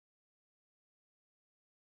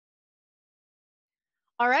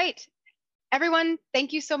All right, everyone,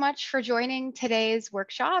 thank you so much for joining today's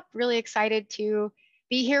workshop. Really excited to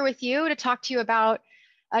be here with you to talk to you about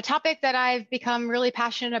a topic that I've become really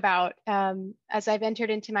passionate about as I've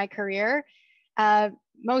entered into my career.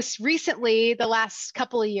 Most recently, the last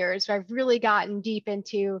couple of years, where I've really gotten deep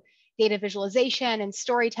into data visualization and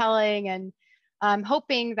storytelling, and I'm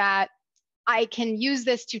hoping that I can use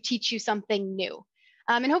this to teach you something new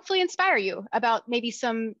and hopefully inspire you about maybe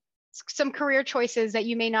some career choices that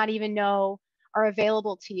you may not even know are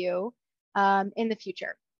available to you in the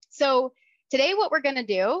future. So today what we're going to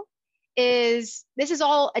do is, this is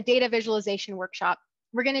all a data visualization workshop.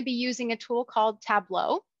 We're going to be using a tool called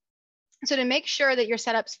Tableau. So to make sure that you're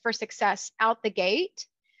set up for success out the gate,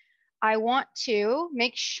 I want to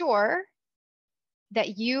make sure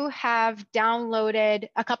that you have downloaded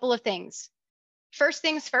a couple of things. First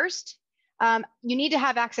things first, you need to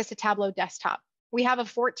have access to Tableau Desktop. We have a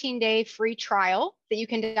 14-day free trial that you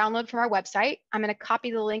can download from our website. I'm going to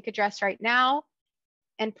copy the link address right now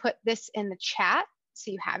and put this in the chat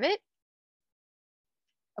so you have it.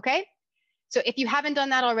 Okay, so if you haven't done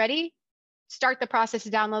that already, start the process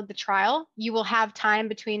to download the trial. You will have time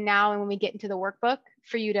between now and when we get into the workbook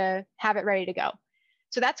for you to have it ready to go.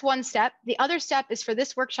 So that's one step. The other step is, for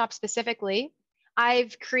this workshop specifically,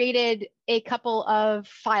 I've created a couple of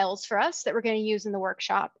files for us that we're going to use in the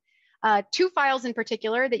workshop. Two files in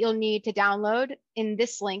particular that you'll need to download in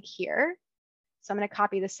this link here. So I'm going to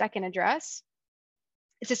copy the second address.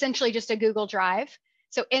 It's essentially just a Google Drive.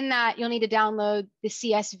 So in that, you'll need to download the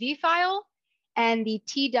CSV file and the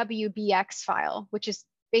TWBX file, which is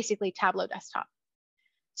basically Tableau Desktop.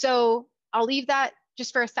 So I'll leave that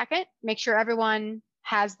just for a second, make sure everyone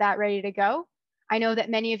has that ready to go. I know that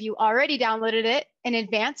many of you already downloaded it in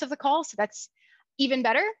advance of the call, so that's even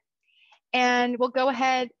better. And we'll go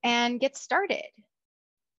ahead and get started.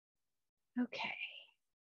 Okay.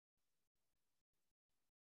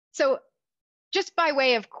 So just by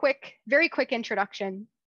way of very quick introduction,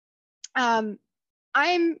 I'm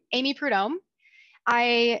Aimee Prudhomme.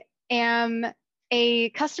 I am a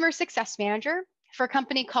customer success manager for a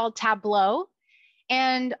company called Tableau.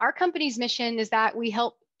 And our company's mission is that we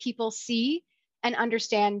help people see and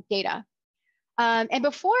understand data. And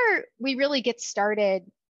before we really get started,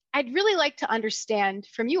 I'd really like to understand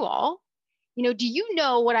from you all, do you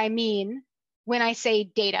know what I mean when I say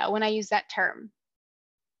data, when I use that term?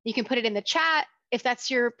 You can put it in the chat if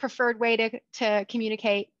that's your preferred way to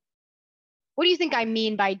communicate. What do you think I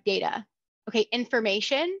mean by data? Okay,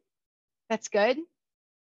 information, that's good.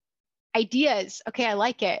 Ideas, okay, I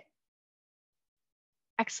like it.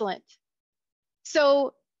 Excellent.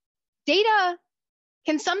 So data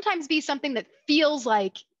can sometimes be something that feels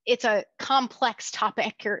like it's a complex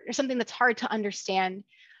topic or something that's hard to understand.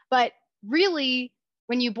 But really,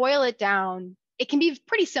 when you boil it down, it can be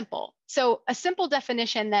pretty simple. So a simple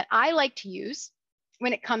definition that I like to use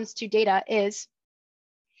when it comes to data is,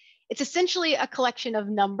 it's essentially a collection of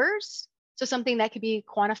numbers. So something that could be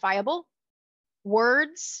quantifiable,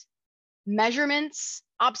 words, measurements,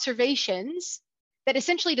 observations that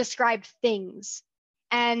essentially describe things.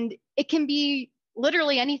 And it can be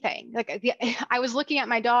literally anything. Like I was looking at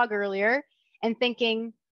my dog earlier and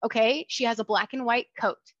thinking, okay, she has a black and white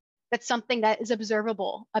coat. That's something that is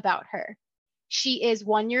observable about her. She is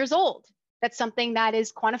 1 year old. That's something that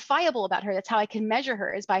is quantifiable about her. That's how I can measure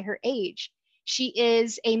her, is by her age. She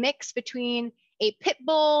is a mix between a pit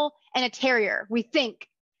bull and a terrier, we think.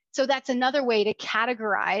 So that's another way to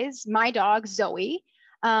categorize my dog, Zoe,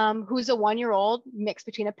 who's a 1 year old mix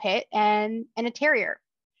between a pit and a terrier.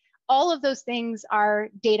 All of those things are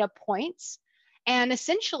data points. And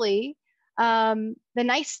essentially, the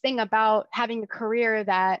nice thing about having a career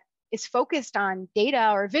that is focused on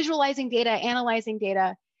data or visualizing data, analyzing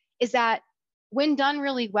data, is that when done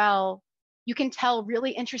really well, you can tell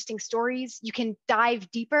really interesting stories. You can dive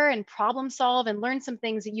deeper and problem solve and learn some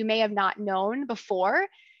things that you may have not known before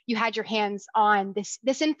you had your hands on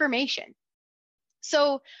this information.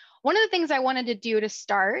 So one of the things I wanted to do to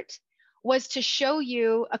start was to show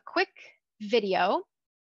you a quick video.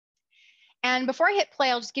 And before I hit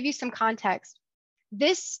play, I'll just give you some context.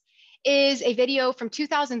 This is a video from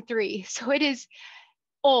 2003, so it is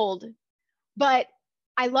old, but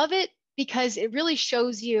I love it because it really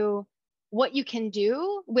shows you what you can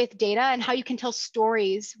do with data and how you can tell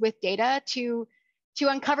stories with data to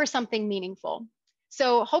uncover something meaningful.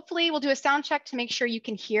 So hopefully we'll do a sound check to make sure you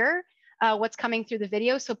can hear what's coming through the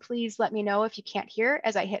video. So please let me know if you can't hear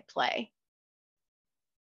as I hit play.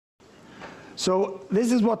 So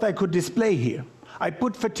this is what I could display here. I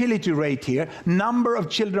put fertility rate here, number of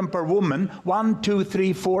children per woman, 1, 2,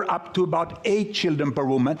 3, 4, up to about 8 children per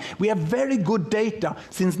woman. We have very good data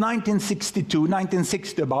since 1962,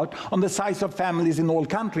 1960 about, on the size of families in all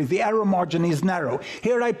countries. The error margin is narrow.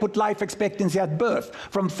 Here I put life expectancy at birth,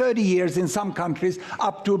 from 30 years in some countries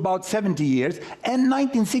up to about 70 years. And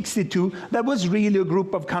 1962, there was really a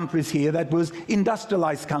group of countries here that was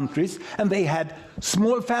industrialized countries, and they had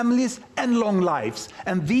small families and long lives.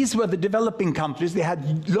 And these were the developing countries. They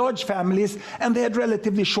had large families and they had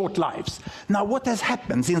relatively short lives. Now, what has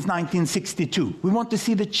happened since 1962? We want to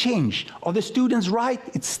see the change. Are the students right?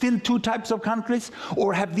 It's still 2 types of countries?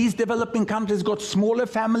 Or have these developing countries got smaller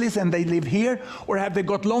families and they live here? Or have they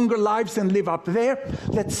got longer lives and live up there?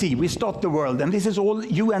 Let's see. We start the world. And this is all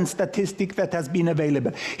UN statistic that has been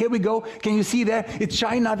available. Here we go. Can you see there? It's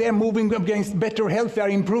China. They're moving against better health. They're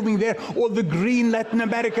improving there. All the green Latin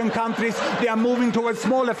American countries, they are moving towards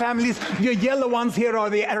smaller families. The yellow ones here are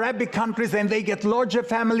the Arabic countries, and they get larger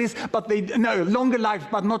families, but longer lives,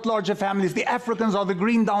 but not larger families. The Africans are the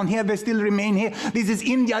green down here. They still remain here. This is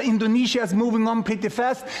India. Indonesia is moving on pretty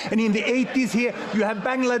fast. And in the 80s here, you have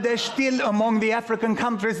Bangladesh still among the African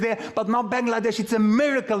countries there. But now Bangladesh, it's a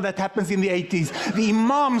miracle that happens in the 80s. The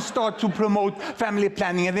imams start to promote family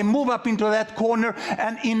planning, and they move up into that corner.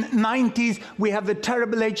 And in 90s, we have the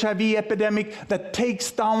terrible HIV epidemic that takes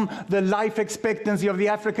down the life expectancy of the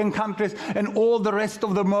African countries, and all the rest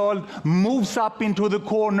of the world moves up into the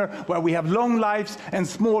corner where we have long lives and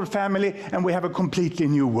small family, and we have a completely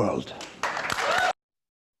new world.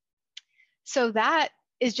 So that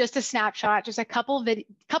is just a snapshot, just a couple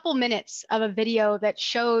minutes of a video that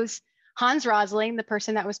shows Hans Rosling, the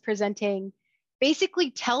person that was presenting, basically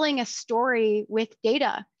telling a story with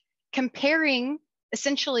data, comparing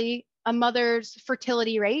essentially a mother's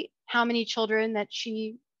fertility rate, how many children that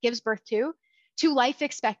she gives birth to life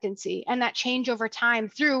expectancy, and that change over time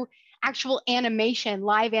through actual animation,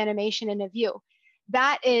 live animation in a view.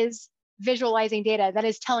 That is visualizing data. That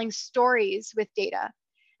is telling stories with data.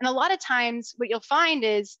 And a lot of times what you'll find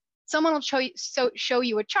is someone will show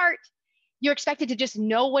you a chart. You're expected to just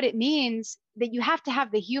know what it means, that you have to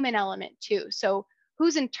have the human element too. So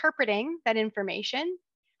who's interpreting that information?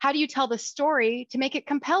 How do you tell the story to make it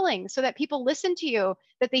compelling so that people listen to you,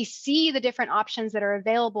 that they see the different options that are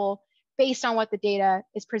available based on what the data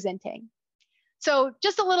is presenting? So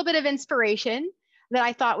just a little bit of inspiration that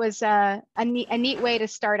I thought was a neat way to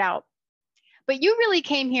start out. But you really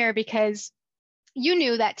came here because you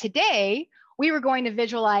knew that today we were going to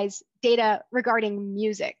visualize data regarding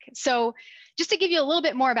music. So just to give you a little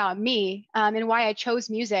bit more about me and why I chose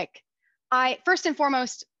music, first and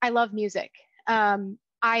foremost, I love music.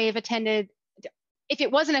 I have attended, if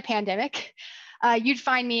it wasn't a pandemic, you'd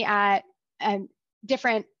find me at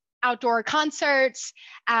different outdoor concerts,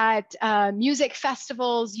 at music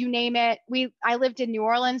festivals, you name it. I lived in New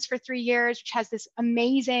Orleans for 3 years, which has this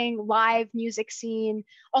amazing live music scene.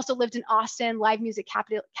 Also lived in Austin, live music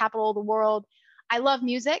capital of the world. I love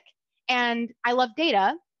music and I love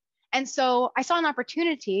data. And so I saw an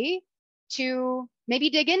opportunity to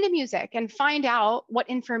maybe dig into music and find out what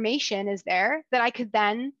information is there that I could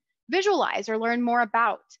then visualize or learn more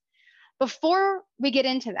about. Before we get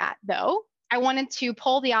into that though, I wanted to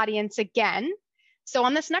poll the audience again. So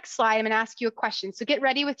on this next slide, I'm gonna ask you a question. So get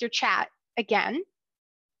ready with your chat again.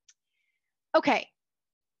 Okay,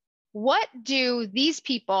 what do these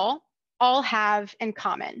people all have in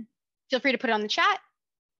common? Feel free to put it on the chat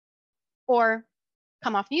or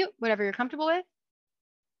come off mute, whatever you're comfortable with.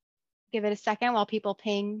 Give it a second while people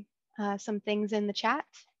ping some things in the chat.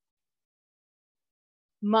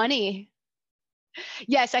 Money.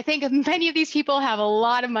 Yes, I think many of these people have a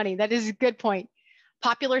lot of money. That is a good point.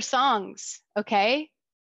 Popular songs, okay?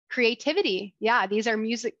 Creativity. Yeah, these are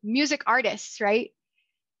music artists, right?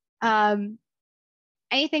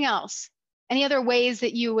 Anything else? Any other ways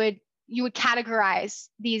that you would categorize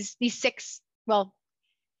these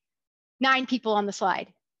 9 people on the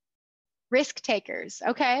slide? Risk takers,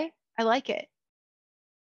 okay? I like it.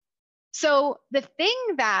 So the thing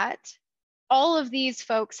that all of these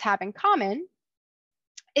folks have in common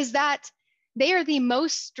is that they are the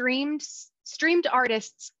most streamed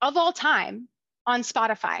artists of all time on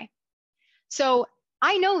Spotify. So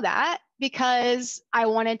I know that because I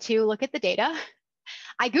wanted to look at the data.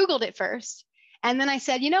 I Googled it first, and then I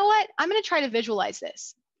said, you know what? I'm going to try to visualize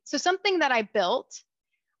this. So something that I built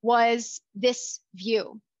was this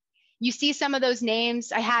view. You see some of those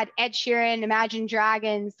names. I had Ed Sheeran, Imagine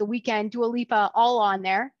Dragons, The Weeknd, Dua Lipa, all on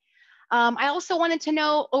there. I also wanted to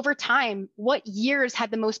know over time, what years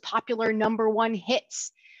had the most popular #1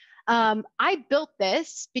 hits? I built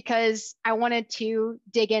this because I wanted to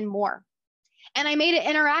dig in more. And I made it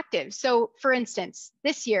interactive. So for instance,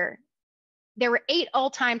 this year, there were 8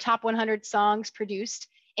 all-time top 100 songs produced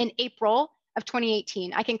in April of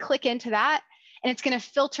 2018. I can click into that and it's going to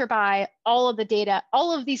filter by all of the data,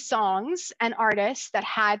 all of these songs and artists that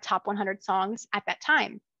had top 100 songs at that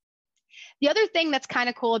time. The other thing that's kind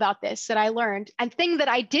of cool about this that I learned, and thing that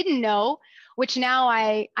I didn't know, which now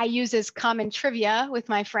I use as common trivia with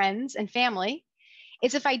my friends and family,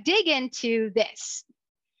 is if I dig into this.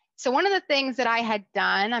 So one of the things that I had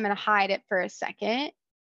done, I'm going to hide it for a second.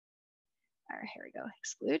 All right, here we go,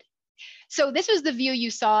 exclude. So this was the view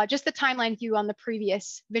you saw, just the timeline view on the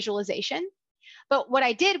previous visualization. But what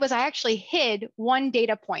I did was I actually hid one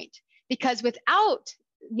data point, because without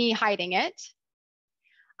me hiding it,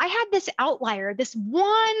 I had this outlier, this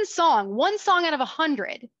one song out of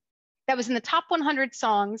 100 that was in the top 100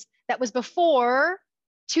 songs that was before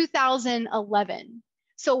 2011.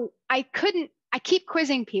 So I keep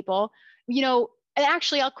quizzing people, you know, and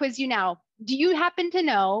actually I'll quiz you now. Do you happen to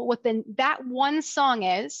know what that one song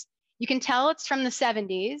is? You can tell it's from the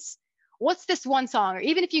 70s. What's this one song? Or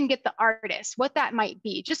even if you can get the artist, what that might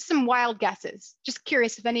be. Just some wild guesses. Just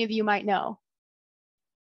curious if any of you might know.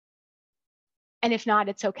 And if not,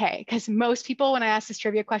 it's okay, because most people, when I ask this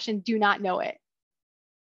trivia question, do not know it.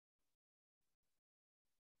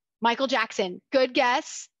 Michael Jackson, good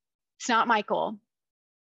guess. It's not Michael.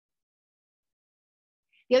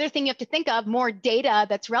 The other thing you have to think of, more data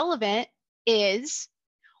that's relevant, is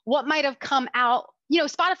what might have come out. You know,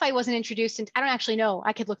 Spotify wasn't introduced, and I don't actually know.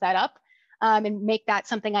 I could look that up and make that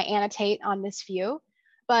something I annotate on this view.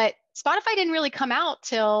 But Spotify didn't really come out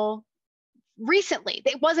till recently.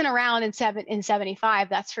 It wasn't around in 75,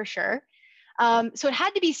 that's for sure. So it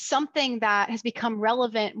had to be something that has become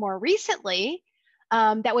relevant more recently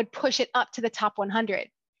that would push it up to the top 100.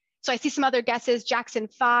 So I see some other guesses: Jackson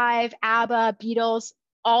 5, ABBA, Beatles,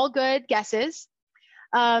 all good guesses.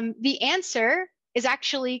 The answer is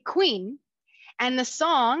actually Queen, and the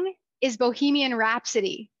song is Bohemian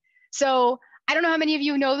Rhapsody. So I don't know how many of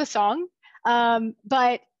you know the song,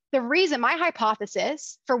 but the reason, my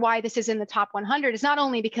hypothesis for why this is in the top 100 is not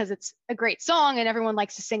only because it's a great song and everyone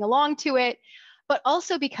likes to sing along to it, but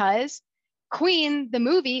also because Queen, the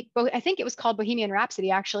movie, I think it was called Bohemian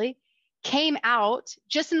Rhapsody actually, came out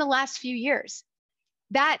just in the last few years.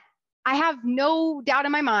 That, I have no doubt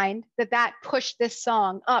in my mind that pushed this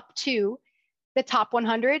song up to the top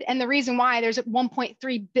 100. And the reason why, there's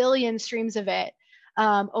 1.3 billion streams of it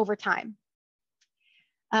over time.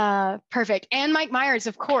 Perfect. And Mike Myers,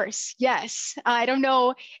 of course. Yes. I don't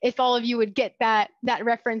know if all of you would get that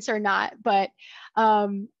reference or not, but a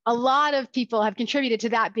lot of people have contributed to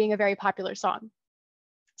that being a very popular song.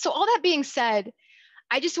 So all that being said,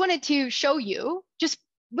 I just wanted to show you, just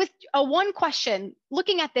with a one question,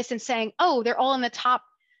 looking at this and saying, oh, they're all in the top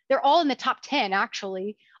 10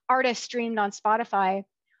 actually, artists streamed on Spotify.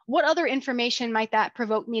 What other information might that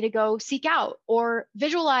provoke me to go seek out or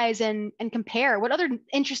visualize and compare? What other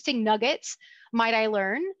interesting nuggets might I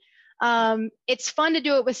learn? It's fun to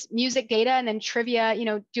do it with music data and then trivia, you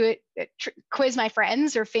know, do it, quiz my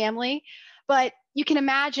friends or family, but you can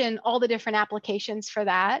imagine all the different applications for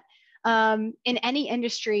that in any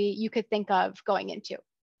industry you could think of going into.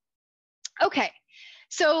 Okay,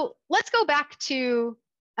 so let's go back to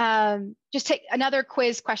just take another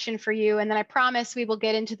quiz question for you, and then I promise we will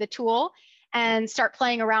get into the tool and start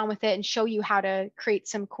playing around with it and show you how to create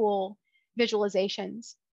some cool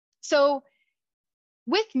visualizations. So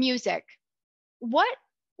with music, what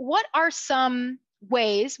are some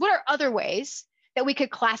ways, what are other ways that we could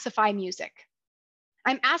classify music?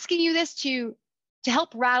 I'm asking you this to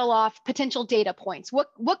help rattle off potential data points.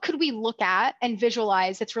 What could we look at and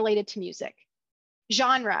visualize that's related to music?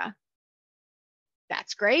 Genre.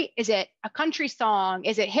 That's great. Is it a country song?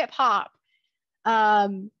 Is it hip hop?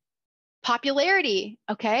 Popularity.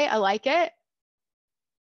 Okay, I like it.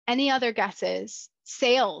 Any other guesses?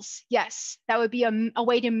 Sales. Yes, that would be a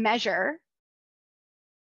way to measure.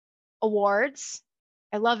 Awards.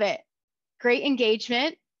 I love it. Great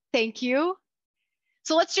engagement. Thank you.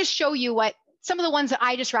 So let's just show you what some of the ones that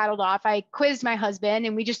I just rattled off. I quizzed my husband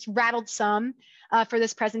and we just rattled some for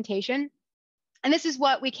this presentation. And this is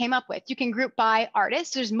what we came up with. You can group by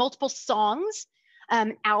artist. There's multiple songs,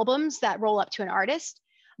 albums that roll up to an artist,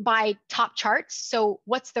 by top charts. So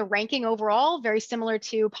what's the ranking overall? Very similar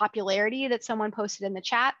to popularity that someone posted in the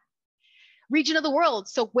chat. Region of the world.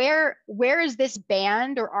 So where is this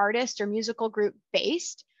band or artist or musical group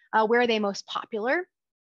based? Where are they most popular?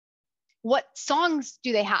 What songs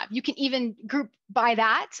do they have? You can even group by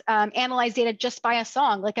that, analyze data just by a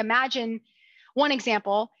song. Like imagine one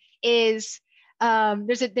example is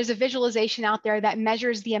There's a visualization out there that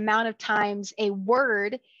measures the amount of times a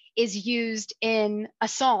word is used in a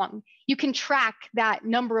song. You can track that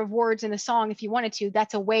number of words in a song if you wanted to.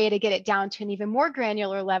 That's a way to get it down to an even more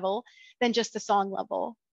granular level than just the song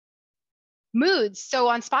level. Moods. So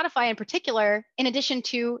on Spotify in particular, in addition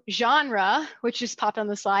to genre, which just popped on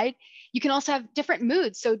the slide, you can also have different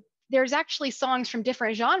moods. So there's actually songs from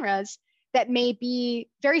different genres that may be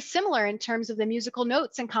very similar in terms of the musical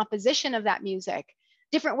notes and composition of that music.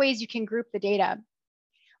 Different ways you can group the data.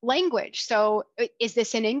 Language. So is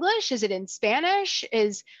this in English? Is it in Spanish?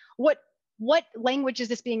 What language is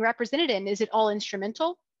this being represented in? Is it all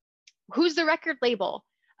instrumental? Who's the record label?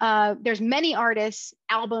 There's many artists,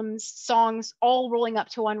 albums, songs, all rolling up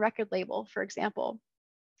to one record label, for example.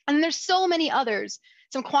 And there's so many others,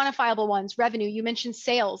 some quantifiable ones. Revenue, you mentioned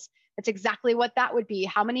sales. That's exactly what that would be.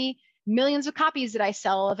 How many millions of copies did I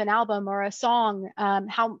sell of an album or a song?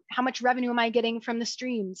 How much revenue am I getting from the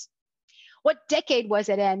streams? What decade was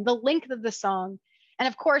it in? The length of the song. And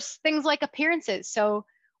of course, things like appearances. So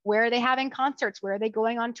where are they having concerts? Where are they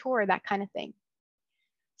going on tour? That kind of thing.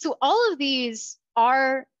 So all of these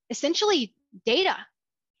are essentially data.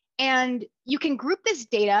 And you can group this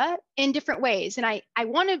data in different ways. And I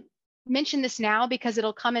want to mention this now because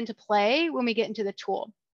it'll come into play when we get into the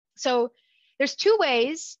tool. So there's two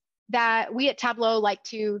ways that we at Tableau like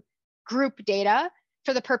to group data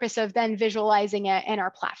for the purpose of then visualizing it in our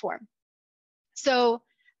platform. So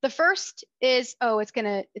the first is, oh, it's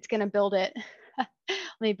gonna build it. Let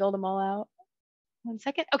me build them all out. 1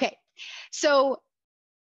 second. Okay, so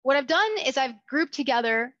what I've done is I've grouped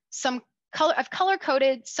together I've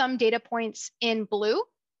color-coded some data points in blue.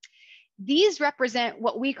 These represent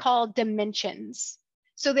what we call dimensions.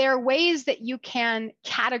 So there are ways that you can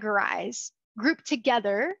categorize, group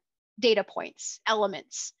together data points,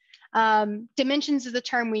 elements. Dimensions is the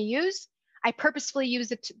term we use. I purposefully use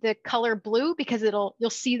the color blue because you'll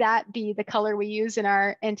see that be the color we use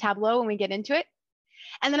in Tableau when we get into it.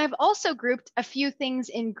 And then I've also grouped a few things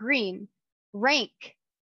in green: rank,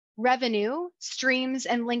 revenue, streams,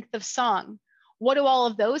 and length of song. What do all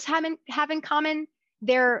of those have in common?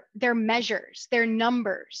 They're measures, they're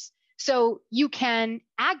numbers. So you can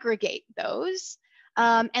aggregate those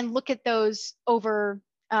and look at those over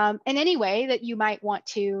in any way that you might want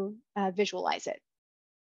to visualize it.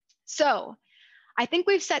 So I think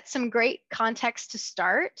we've set some great context to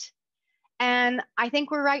start. And I think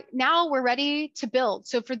we're ready to build.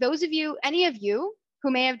 So for those of you, any of you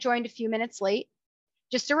who may have joined a few minutes late,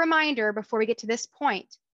 just a reminder before we get to this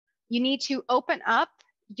point, you need to open up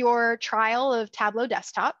your trial of Tableau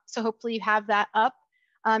Desktop. So hopefully you have that up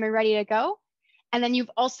and ready to go. And then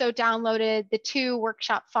you've also downloaded the 2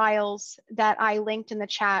 workshop files that I linked in the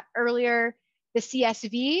chat earlier, the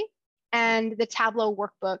CSV and the Tableau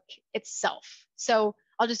workbook itself. So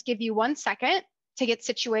I'll just give you 1 second to get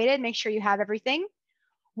situated, make sure you have everything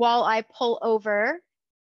while I pull over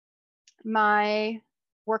my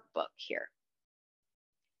workbook here.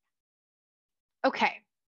 Okay.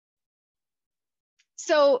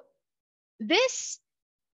 So this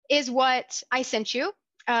is what I sent you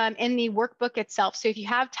in the workbook itself. So if you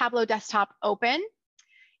have Tableau Desktop open,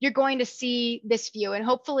 you're going to see this view, and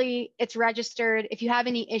hopefully it's registered. If you have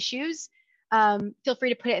any issues, feel free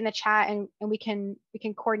to put it in the chat, and we can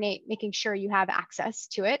coordinate making sure you have access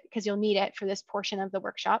to it, because you'll need it for this portion of the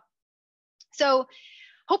workshop. So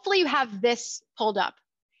hopefully you have this pulled up.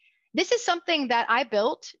 This is something that I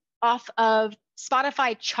built off of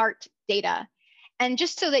Spotify chart data. And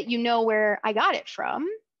just so that you know where I got it from,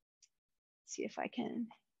 let's see if I can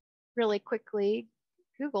really quickly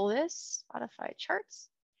Google this, Spotify charts.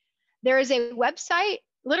 There is a website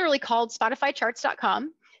literally called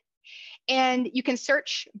spotifycharts.com, and you can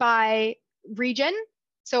search by region.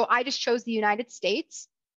 So I just chose the United States,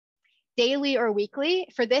 daily or weekly.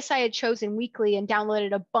 For this, I had chosen weekly and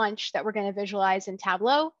downloaded a bunch that we're going to visualize in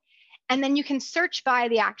Tableau. And then you can search by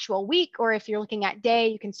the actual week, or if you're looking at day,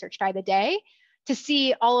 you can search by the day to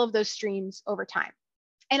see all of those streams over time.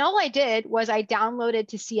 And all I did was I downloaded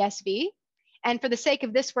to CSV. And for the sake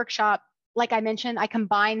of this workshop, like I mentioned, I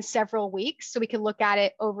combined several weeks so we could look at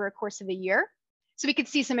it over a course of a year. So we could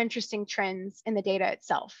see some interesting trends in the data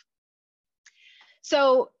itself.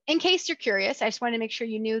 So in case you're curious, I just wanted to make sure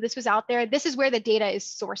you knew this was out there. This is where the data is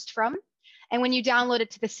sourced from. And when you download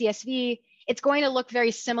it to the CSV, it's going to look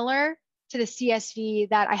very similar to the CSV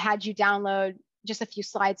that I had you download just a few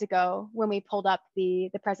slides ago when we pulled up the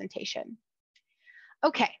presentation.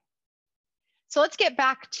 Okay, so let's get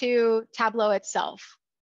back to Tableau itself.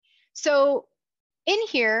 So in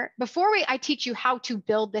here, before I teach you how to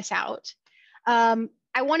build this out, I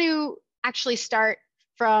want to actually start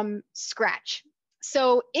from scratch.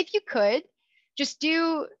 So if you could just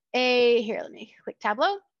do here, let me click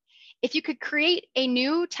Tableau. If you could create a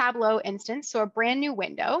new Tableau instance, so a brand new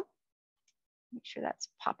window, make sure that's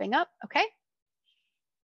popping up, okay?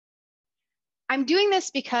 I'm doing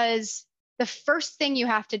this because the first thing you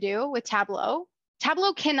have to do with Tableau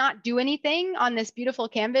cannot do anything on this beautiful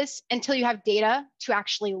canvas until you have data to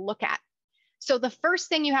actually look at. So the first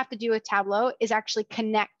thing you have to do with Tableau is actually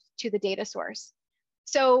connect to the data source.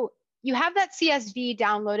 So you have that CSV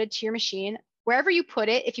downloaded to your machine, wherever you put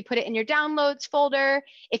it. If you put it in your downloads folder,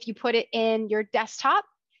 if you put it in your desktop,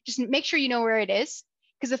 just make sure you know where it is.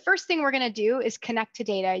 Because the first thing we're going to do is connect to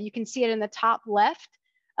data. You can see it in the top left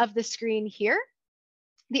of the screen here.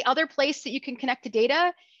 The other place that you can connect to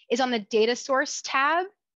data is on the data source tab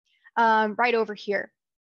right over here.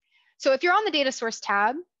 So if you're on the data source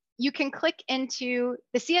tab, you can click into,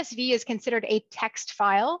 the CSV is considered a text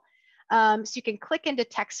file. So you can click into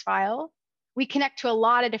text file. We connect to a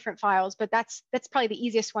lot of different files, but that's probably the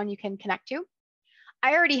easiest one you can connect to.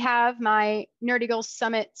 I already have my Nerdy Girls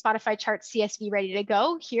Summit Spotify Charts CSV ready to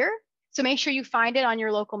go here. So make sure you find it on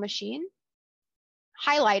your local machine,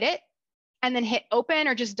 highlight it, and then hit open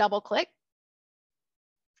or just double click.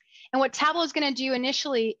 And what Tableau is going to do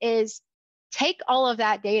initially is take all of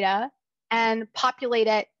that data and populate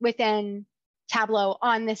it within Tableau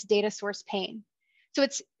on this data source pane. So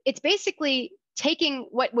it's basically taking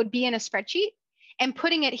what would be in a spreadsheet and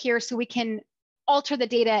putting it here so we can alter the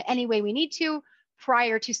data any way we need to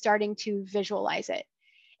prior to starting to visualize it.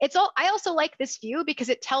 I also like this view because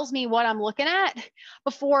it tells me what I'm looking at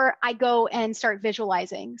before I go and start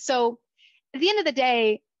visualizing. So at the end of the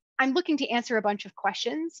day, I'm looking to answer a bunch of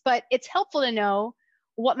questions, but it's helpful to know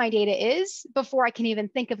what my data is before I can even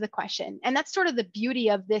think of the question. And that's sort of the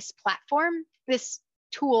beauty of this platform, this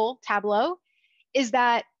tool, Tableau, is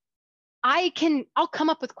that I'll come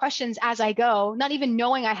up with questions as I go, not even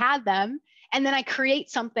knowing I had them. And then I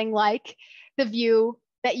create something like the view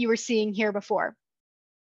that you were seeing here before.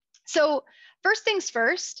 So first things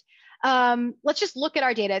first, let's just look at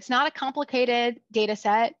our data. It's not a complicated data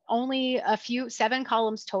set, only 7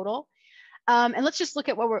 columns total. And let's just look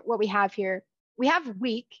at what we have here. We have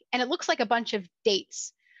week, and it looks like a bunch of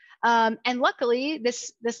dates. And luckily,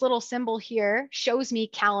 this little symbol here shows me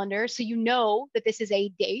calendar, so you know that this is a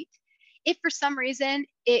date. If for some reason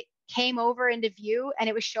it came over into view and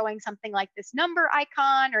it was showing something like this number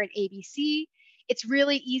icon or an ABC, it's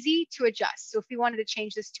really easy to adjust. So if we wanted to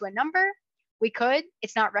change this to a number, we could.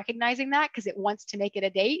 It's not recognizing that because it wants to make it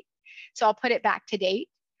a date. So I'll put it back to date.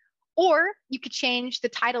 Or you could change the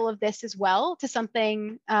title of this as well to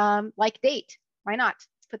something like date. Why not?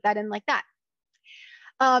 Let's put that in like that.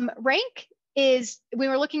 Rank is, we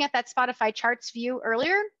were looking at that Spotify charts view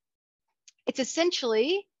earlier. It's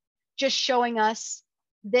essentially just showing us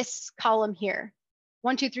this column here,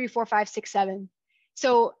 1, 2, 3, 4, 5, 6, 7.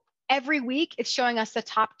 So every week it's showing us the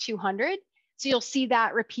top 200. So you'll see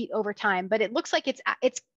that repeat over time, but it looks like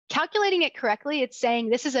it's calculating it correctly. It's saying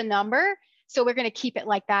this is a number, so we're going to keep it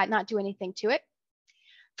like that, not do anything to it.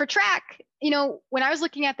 For track, when I was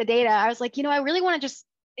looking at the data, I was like, I really want to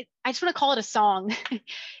I just want to call it a song.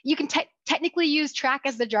 You can technically use track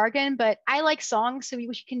as the jargon, but I like songs. So what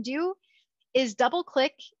you can do is double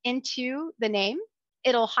click into the name.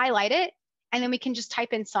 It'll highlight it, and then we can just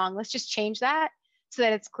type in song. Let's just change that so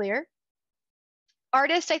that it's clear.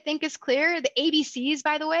 Artist, I think, is clear. The ABCs,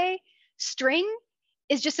 by the way, string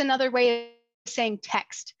is just another way of saying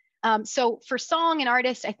text. So for song and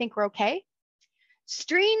artist, I think we're okay.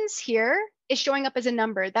 Streams here is showing up as a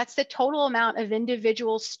number. That's the total amount of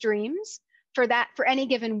individual streams for any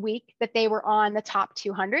given week that they were on the top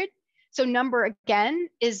 200. So number, again,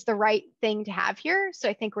 is the right thing to have here. So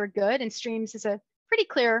I think we're good. And streams is a pretty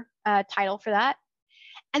clear title for that.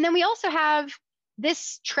 And then we also have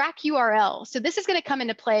this track URL. So this is going to come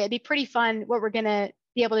into play. It'd be pretty fun what we're going to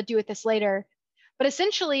be able to do with this later. But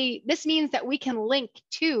essentially, this means that we can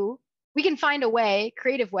find a way,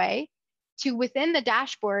 creative way, to within the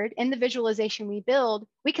dashboard, in the visualization we build,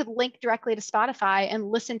 we could link directly to Spotify and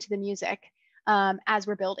listen to the music as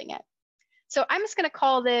we're building it. So I'm just going to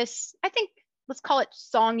call this, let's call it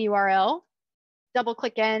song URL. Double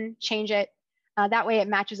click in, change it. That way it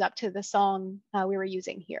matches up to the song we were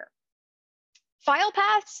using here. File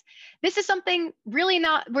paths, this is something really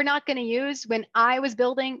we're not going to use when I was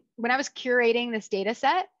curating this data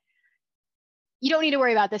set. You don't need to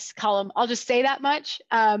worry about this column. I'll just say that much.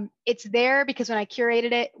 It's there because when I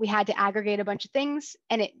curated it, we had to aggregate a bunch of things,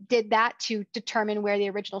 and it did that to determine where the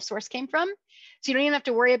original source came from. So you don't even have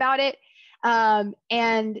to worry about it.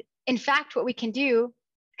 And in fact, what we can do,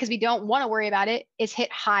 because we don't want to worry about it, is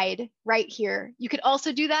hit hide right here. You could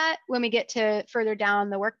also do that when we get to further down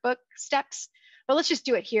the workbook steps, but let's just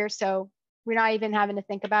do it here so we're not even having to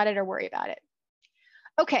think about it or worry about it.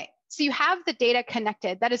 Okay, so you have the data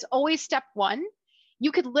connected. That is always step one.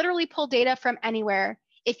 You could literally pull data from anywhere.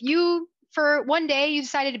 If you, for one day, you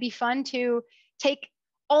decided to be fun to take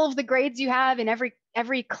all of the grades you have in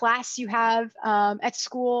every class you have at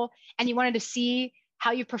school, and you wanted to see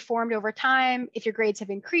how you performed over time, if your grades have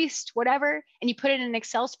increased, whatever, and you put it in an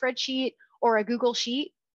Excel spreadsheet or a Google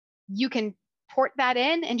Sheet, you can port that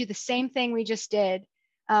in and do the same thing we just did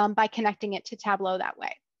by connecting it to Tableau that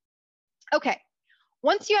way. Okay,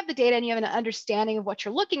 once you have the data and you have an understanding of what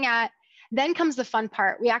you're looking at, then comes the fun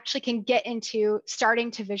part. We actually can get into starting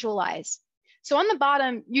to visualize. So on the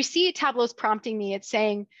bottom, you see Tableau's prompting me. It's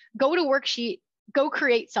saying, go to worksheet, go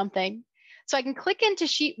create something. So I can click into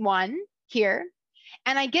sheet 1 here,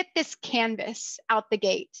 and I get this canvas out the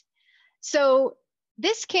gate. So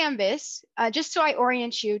this canvas, just so I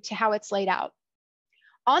orient you to how it's laid out,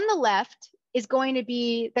 on the left is going to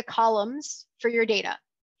be the columns for your data.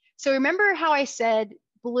 So remember how I said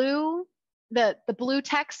blue, the blue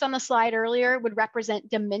text on the slide earlier would represent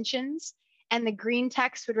dimensions and the green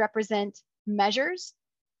text would represent measures?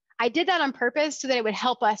 I did that on purpose so that it would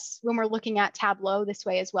help us when we're looking at Tableau this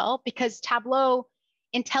way as well, because Tableau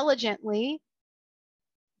intelligently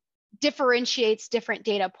differentiates different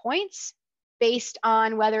data points based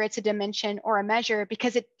on whether it's a dimension or a measure,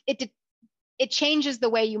 because it changes the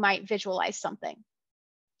way you might visualize something.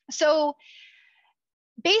 So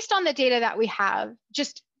based on the data that we have,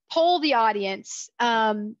 just poll the audience.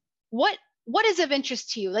 What is of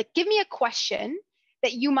interest to you? Like, give me a question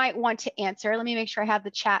that you might want to answer. Let me make sure I have the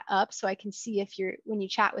chat up so I can see if when you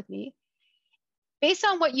chat with me. Based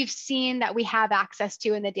on what you've seen that we have access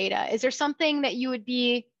to in the data, is there something that you would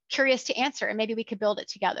be curious to answer, and maybe we could build it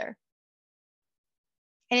together?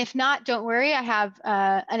 And if not, don't worry, I have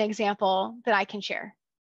an example that I can share.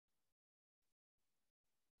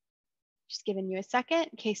 Just giving you a second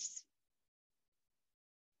in case.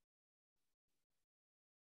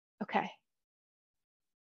 Okay.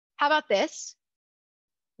 How about this?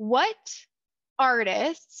 What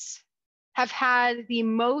artists have had the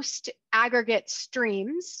most aggregate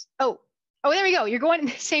streams? Oh, there we go. You're going in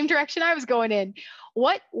the same direction I was going in.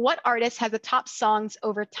 What artist has the top songs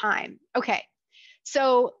over time? Okay,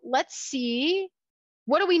 so let's see.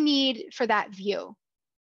 What do we need for that view?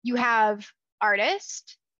 You have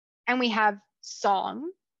artist and we have song.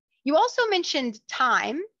 You also mentioned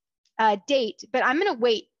time, date, but I'm going to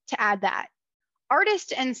wait to add that.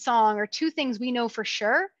 Artist and song are two things we know for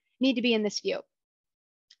sure need to be in this view.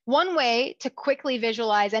 One way to quickly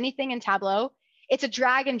visualize anything in Tableau, it's a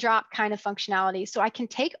drag and drop kind of functionality. So I can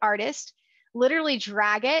take artist, literally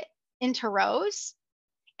drag it into rows,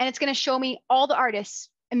 and it's going to show me all the artists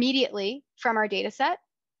immediately from our data set.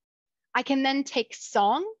 I can then take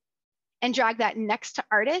song and drag that next to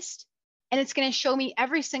artist, and it's going to show me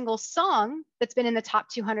every single song that's been in the top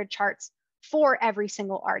 200 charts for every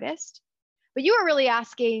single artist. But you are really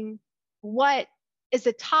asking, what is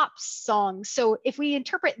the top song? So if we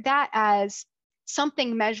interpret that as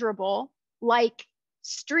something measurable, like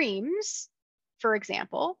streams, for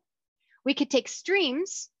example, we could take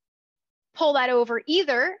streams, pull that over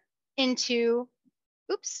either into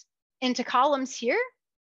columns here.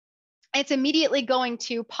 And it's immediately going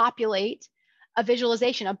to populate a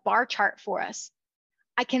visualization, a bar chart for us.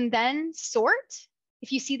 I can then sort.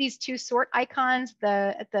 If you see these two sort icons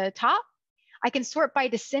at the top, I can sort by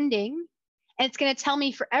descending, and it's going to tell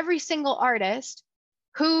me for every single artist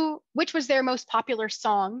which was their most popular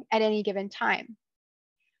song at any given time.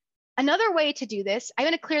 Another way to do this, I'm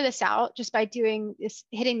going to clear this out just by doing this,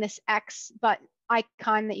 hitting this X button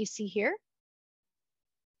icon that you see here.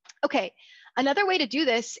 Okay, another way to do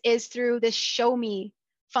this is through this show me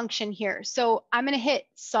function here. So I'm going to hit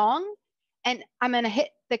song, and I'm going to hit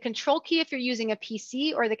the control key if you're using a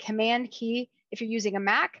PC or the command key if you're using a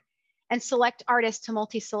Mac, and select artist to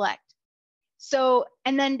multi-select. So,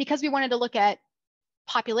 and then because we wanted to look at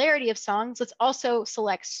popularity of songs, let's also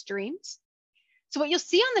select streams. So what you'll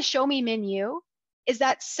see on the show me menu is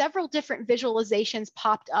that several different visualizations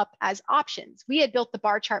popped up as options. We had built the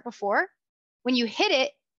bar chart before. When you hit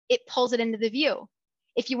it, it pulls it into the view.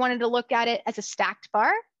 If you wanted to look at it as a stacked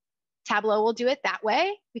bar, Tableau will do it that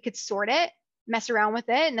way. We could sort it, mess around with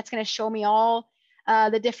it, and that's going to show me all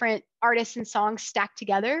the different artists and songs stacked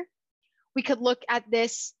together. We could look at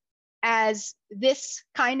this as this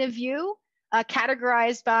kind of view,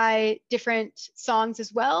 categorized by different songs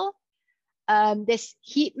as well. This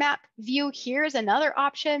heat map view here is another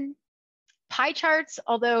option. Pie charts,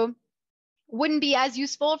 although wouldn't be as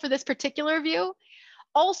useful for this particular view.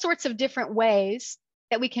 All sorts of different ways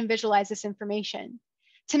that we can visualize this information.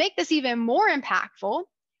 To make this even more impactful,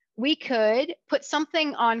 we could put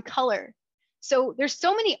something on color. So there's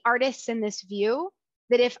so many artists in this view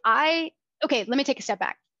that okay, let me take a step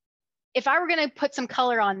back. If I were going to put some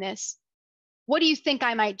color on this, what do you think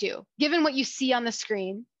I might do? Given what you see on the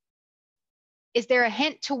screen, is there a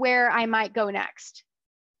hint to where I might go next?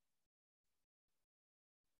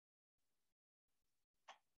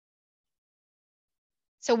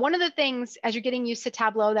 So one of the things, as you're getting used to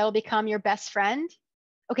Tableau, that will become your best friend.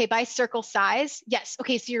 Okay, by circle size. Yes,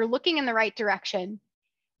 okay, so you're looking in the right direction.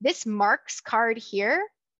 This marks card here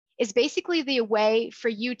is basically the way for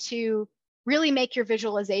you to really make your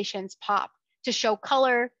visualizations pop, to show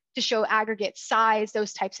color, to show aggregate size,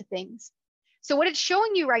 those types of things. So what it's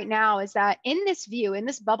showing you right now is that in this view, in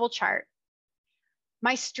this bubble chart,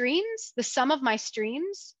 my streams, the sum of my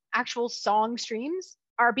streams, actual song streams,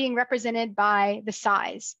 are being represented by the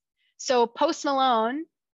size. So Post Malone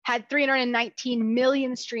had 319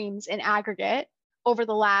 million streams in aggregate over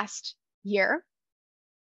the last year.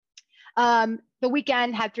 The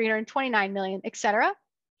Weeknd had 329 million, et cetera.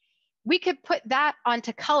 We could put that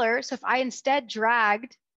onto color. So if I instead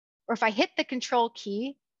dragged, or if I hit the control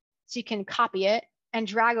key, so you can copy it and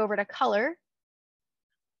drag over to color,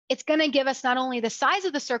 it's going to give us not only the size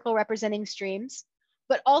of the circle representing streams,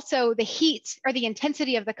 but also the heat or the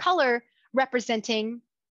intensity of the color representing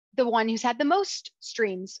the one who's had the most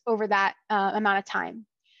streams over that amount of time.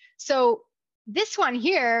 So this one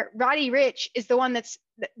here, Roddy Ricch, is the one that's,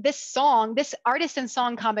 this artist and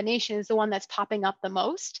song combination is the one that's popping up the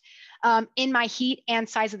most in my heat and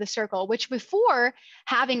size of the circle, which before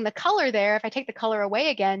having the color there, if I take the color away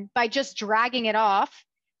again, by just dragging it off,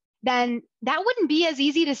 then that wouldn't be as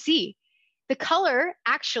easy to see. The color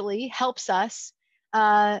actually helps us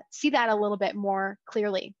see that a little bit more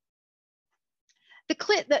clearly.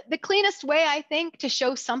 The cleanest way, I think, to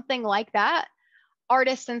show something like that,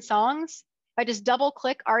 artists and songs, if I just double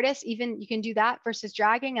click artists, even you can do that versus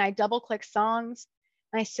dragging, and I double click songs,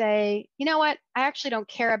 and I say, you know what, I actually don't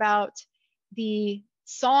care about the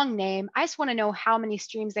song name. I just want to know how many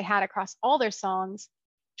streams they had across all their songs.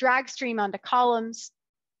 Drag stream onto columns,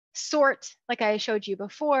 sort like I showed you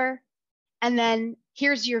before, and then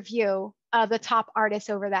here's your view of the top artists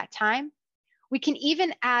over that time. We can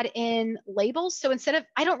even add in labels. So instead of,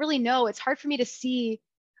 I don't really know, it's hard for me to see,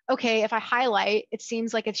 okay, if I highlight, it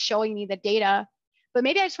seems like it's showing me the data, but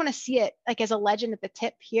maybe I just want to see it like as a legend at the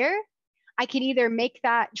tip here. I can either make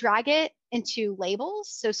that, drag it into labels,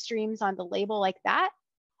 so streams on the label like that,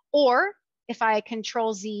 or if I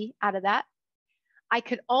Control Z out of that, I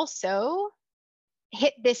could also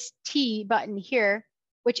hit this T button here,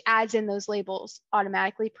 which adds in those labels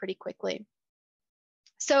automatically pretty quickly.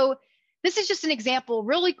 So this is just an example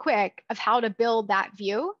really quick of how to build that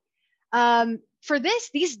view. For this,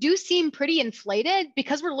 these do seem pretty inflated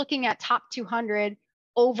because we're looking at top 200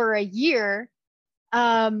 over a year.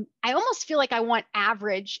 I almost feel like I want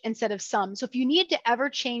average instead of sum. So if you need to ever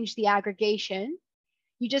change the aggregation,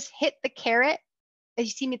 you just hit the caret, as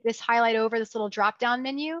you see me this highlight over this little drop-down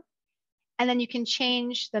menu, and then you can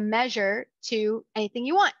change the measure to anything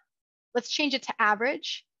you want. Let's change it to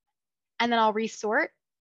average, and then I'll resort.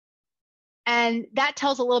 And that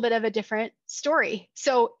tells a little bit of a different story.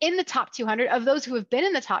 So in the top 200, of those who have been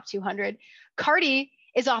in the top 200, Cardi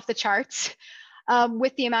is off the charts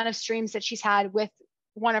with the amount of streams that she's had with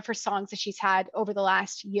one of her songs that she's had over the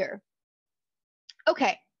last year.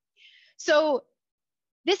 Okay, so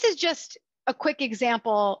this is just a quick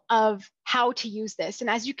example of how to use this. And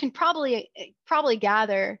as you can probably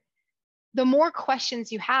gather, the more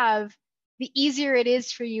questions you have, the easier it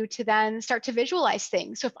is for you to then start to visualize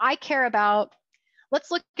things. So if I care about, let's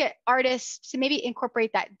look at artists to maybe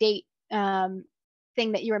incorporate that date thing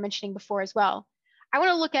that you were mentioning before as well. I want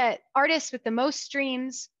to look at artists with the most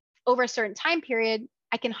streams over a certain time period.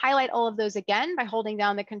 I can highlight all of those again by holding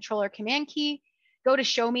down the Control or Command key, go to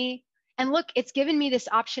Show Me, and look, it's given me this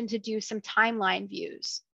option to do some timeline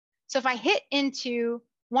views. So if I hit into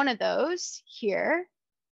one of those here,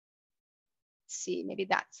 see, maybe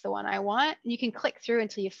that's the one I want. You can click through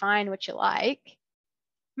until you find what you like.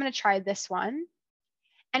 I'm going to try this one.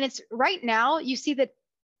 And it's right now, you see that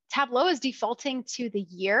Tableau is defaulting to the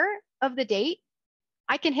year of the date.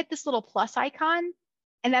 I can hit this little plus icon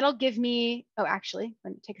and that'll give me, oh, actually,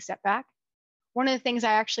 let me take a step back. One of the things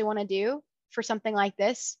I actually want to do for something like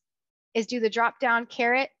this is do the drop down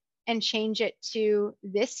caret and change it to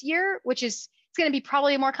this year, which is, it's going to be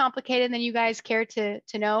probably more complicated than you guys care to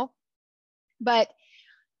know. But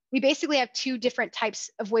we basically have two different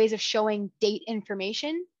types of ways of showing date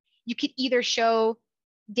information. You could either show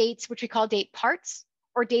dates, which we call date parts,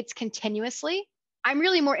 or dates continuously. I'm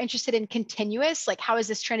really more interested in continuous, like how is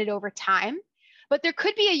this trended over time? But there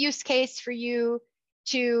could be a use case for you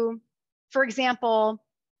to, for example,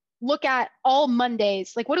 look at all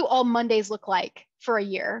Mondays. Like, what do all Mondays look like for a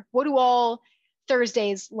year? What do all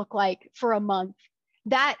Thursdays look like for a month?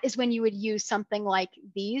 That is when you would use something like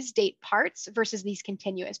these date parts versus these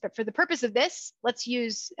continuous. But for the purpose of this, let's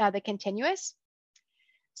use the continuous.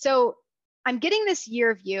 So I'm getting this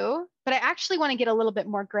year view, but I actually want to get a little bit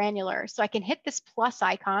more granular. So I can hit this plus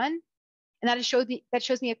icon, and that shows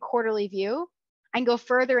me a quarterly view. I can go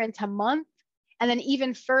further into month, and then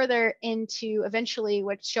even further into eventually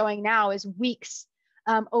what's showing now is weeks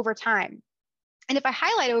over time. And if I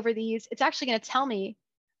highlight over these, it's actually going to tell me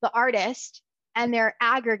the artist and their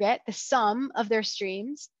aggregate, the sum of their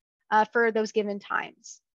streams for those given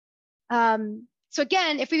times. So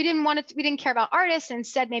again, if we didn't care about artists, and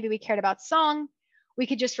instead maybe we cared about song, we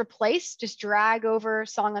could just drag over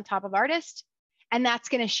song on top of artist, and that's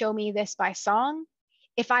going to show me this by song.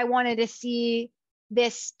 If I wanted to see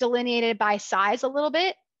this delineated by size a little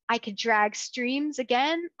bit, I could drag streams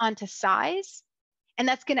again onto size, and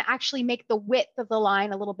that's going to actually make the width of the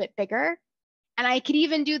line a little bit bigger. And I could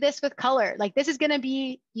even do this with color. Like, this is going to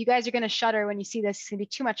be, you guys are going to shudder when you see this. It's going to be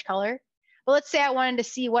too much color. But let's say I wanted to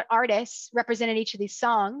see what artists represented each of these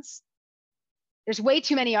songs. There's way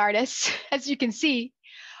too many artists, as you can see.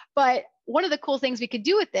 But one of the cool things we could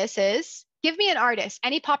do with this is give me an artist,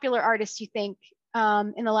 any popular artist you think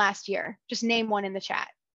in the last year. Just name one in the chat.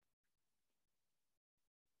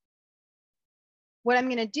 What I'm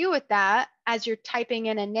going to do with that, as you're typing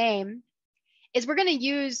in a name, is we're going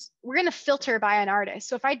to filter by an artist.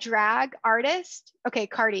 So if I drag artist, okay,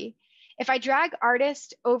 Cardi. If I drag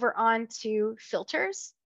artist over onto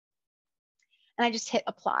filters, and I just hit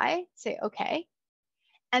apply, say okay,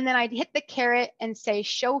 and then I'd hit the caret and say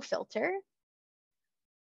show filter.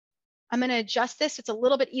 I'm going to adjust this so it's a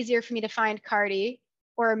little bit easier for me to find Cardi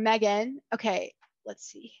or Megan. Okay, let's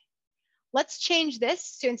see. Let's change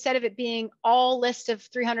this. So instead of it being all list of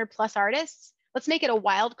 300 plus artists, let's make it a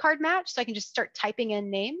wildcard match so I can just start typing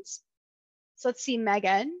in names. So let's see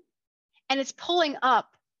Megan, and it's pulling up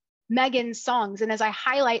Megan's songs. And as I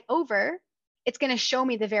highlight over, it's going to show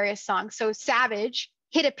me the various songs. So Savage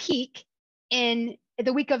hit a peak in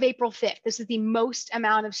the week of April 5th. This is the most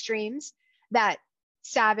amount of streams that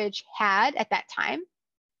Savage had at that time.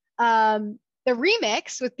 The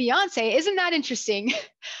remix with Beyonce, isn't that interesting?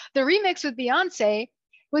 The remix with Beyonce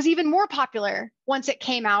was even more popular once it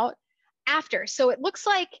came out after. So it looks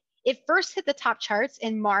like it first hit the top charts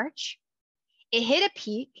in March. It hit a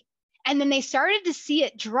peak, and then they started to see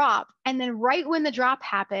it drop. And then right when the drop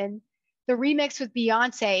happened, the remix with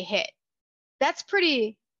Beyonce hit. That's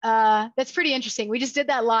pretty interesting. We just did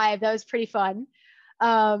that live. That was pretty fun,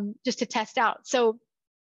 just to test out. So,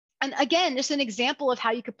 and again, just an example of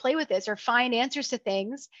how you could play with this or find answers to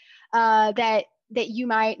things that you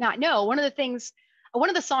might not know. One of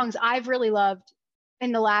the songs I've really loved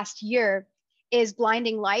in the last year is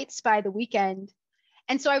Blinding Lights by The Weeknd.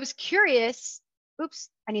 And so I was curious, oops,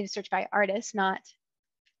 I need to search by artist, not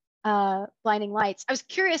Blinding Lights. I was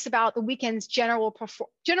curious about The Weeknd's general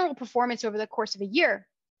performance over the course of a year.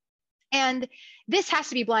 And this has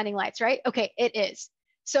to be Blinding Lights, right? Okay, it is.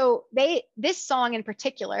 So this song in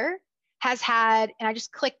particular has had, and I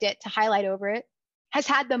just clicked it to highlight over it, has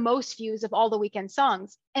had the most views of all the Weeknd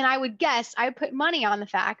songs. And I would guess, I would put money on the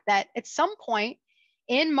fact that at some point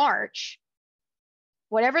in March,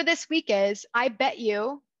 whatever this week is, I bet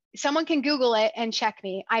you, someone can Google it and check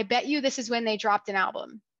me. I bet you this is when they dropped an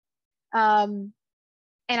album. And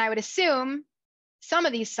I would assume some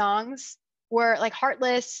of these songs were like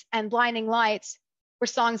Heartless and Blinding Lights were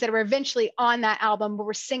songs that were eventually on that album, but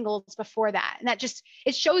were singles before that. And that just,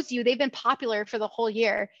 it shows you they've been popular for the whole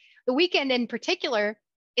year. The Weeknd in particular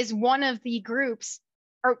is one of the groups,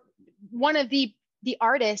 or one of the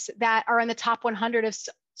artists that are in the top 100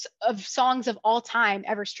 of songs of all time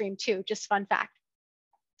ever streamed too. Just fun fact.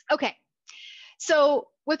 Okay, so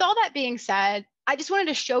with all that being said, I just wanted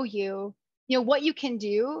to show you, what you can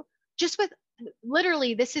do just with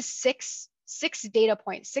literally, this is six data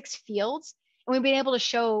points, 6 fields, and we've been able to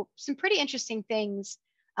show some pretty interesting things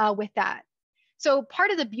with that. So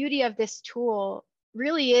part of the beauty of this tool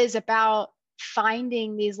really is about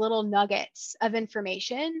finding these little nuggets of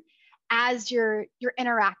information as you're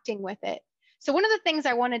interacting with it. So one of the things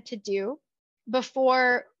I wanted to do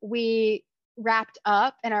before we wrapped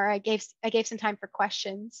up and I gave some time for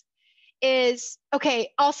questions is,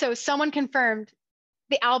 okay, also someone confirmed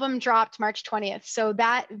the album dropped March 20th. So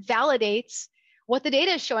that validates what the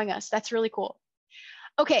data is showing us. That's really cool.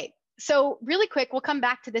 Okay, so really quick, we'll come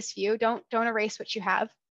back to this view. Don't erase what you have.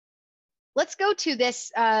 Let's go to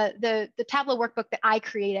this, the Tableau workbook that I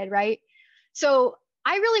created, right? So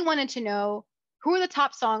I really wanted to know who are the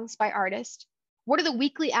top songs by artist, what are the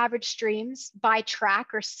weekly average streams by track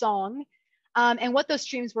or song, and what those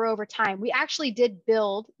streams were over time. We actually did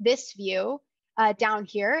build this view down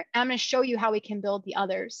here, and I'm going to show you how we can build the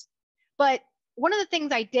others. But one of the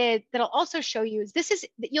things I did that I'll also show you is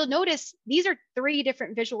you'll notice these are 3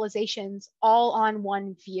 different visualizations all on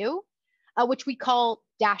one view, which we call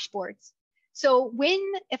dashboards. So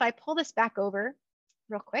if I pull this back over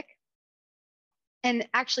real quick, and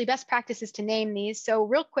actually best practice is to name these. So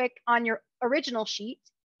real quick, on your original sheet,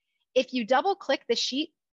 if you double click the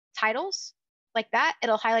sheet titles like that,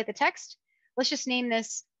 it'll highlight the text. Let's just name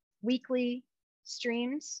this weekly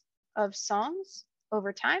streams of songs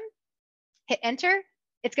over time. Hit enter.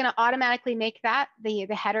 It's going to automatically make that the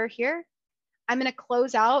header here. I'm going to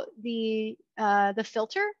close out the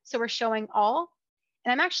filter, so we're showing all.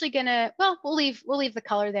 And I'm actually going to, well, we'll leave the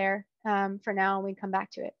color there for now, and we can come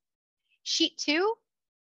back to it. Sheet 2,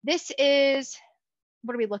 this is,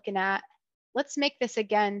 what are we looking at? Let's make this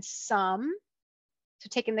again sum. So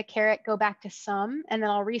taking the caret, go back to sum, and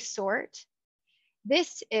then I'll resort.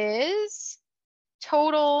 This is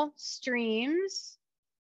total streams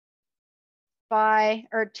by,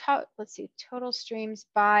 let's see, total streams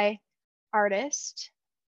by artist.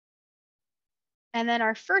 And then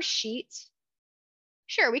our first sheet,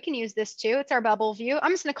 sure, we can use this too. It's our bubble view.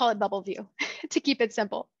 I'm just going to call it bubble view to keep it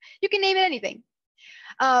simple. You can name it anything.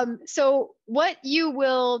 So what you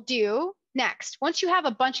will do next, once you have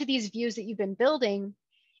a bunch of these views that you've been building,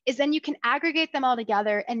 is then you can aggregate them all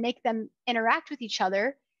together and make them interact with each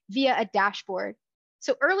other via a dashboard.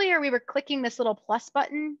 So earlier we were clicking this little plus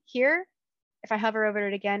button here. If I hover over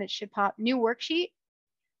it again, it should pop new worksheet.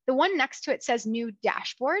 The one next to it says new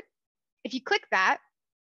dashboard. If you click that,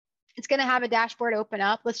 it's going to have a dashboard open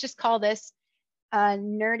up. Let's just call this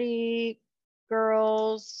Nerdy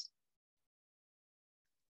Girls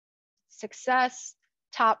Success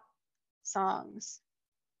Top Songs.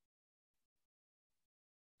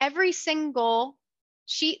 Every single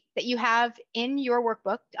sheet that you have in your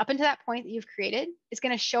workbook up until that point that you've created is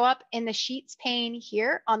going to show up in the Sheets pane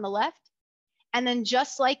here on the left. And then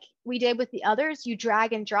just like we did with the others, you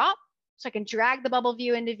drag and drop. So I can drag the bubble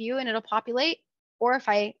view into view and it'll populate. Or if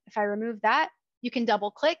I remove that, you can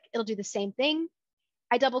double click, it'll do the same thing.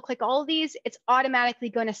 I double click all of these, it's automatically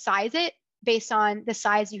going to size it based on the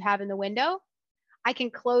size you have in the window. I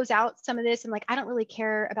can close out some of this and I don't really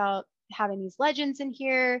care about having these legends in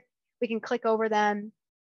here. We can click over them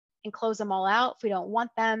and close them all out if we don't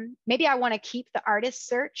want them. Maybe I want to keep the artist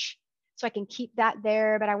search, so I can keep that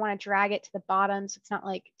there, but I want to drag it to the bottom so it's not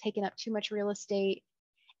taking up too much real estate.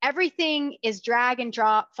 Everything is drag and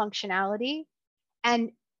drop functionality,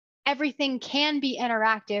 and everything can be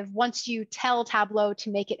interactive once you tell Tableau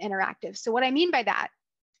to make it interactive. So what I mean by that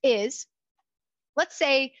is, let's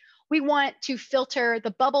say we want to filter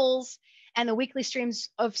the bubbles and the weekly streams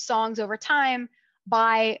of songs over time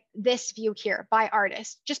by this view here, by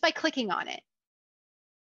artist, just by clicking on it.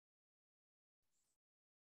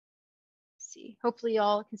 Let's see, hopefully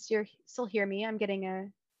y'all can still hear me. I'm getting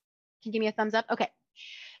can you give me a thumbs up? Okay.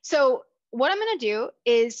 So what I'm going to do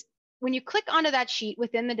is, when you click onto that sheet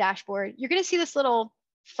within the dashboard, you're going to see this little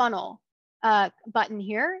funnel button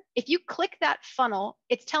here. If you click that funnel,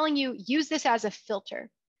 it's telling you use this as a filter.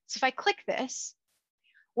 So if I click this,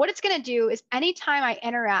 what it's going to do is anytime I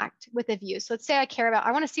interact with a view, so let's say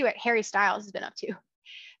I want to see what Harry Styles has been up to. If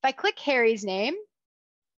I click Harry's name,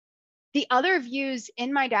 the other views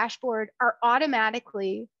in my dashboard are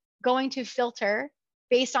automatically going to filter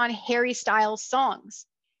based on Harry Styles songs,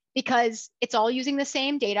 because it's all using the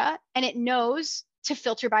same data and it knows to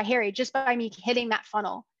filter by Harry just by me hitting that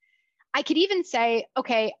funnel. I could even say,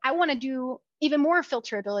 okay, I want to do even more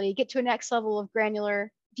filterability, get to a next level of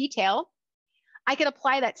granular detail. I could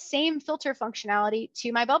apply that same filter functionality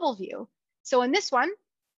to my bubble view. So in this one,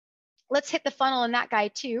 let's hit the funnel in that guy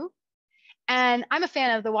too. And I'm a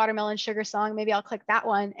fan of the Watermelon Sugar song. Maybe I'll click that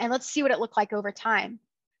one and let's see what it looked like over time.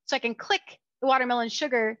 So I can click the Watermelon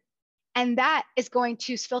Sugar, and that is going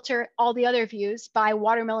to filter all the other views by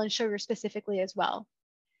Watermelon Sugar specifically as well.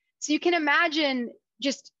 So you can imagine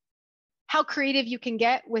just how creative you can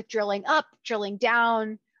get with drilling up, drilling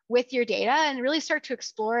down with your data, and really start to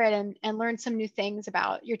explore it and learn some new things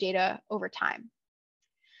about your data over time.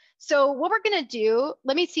 So what we're going to do,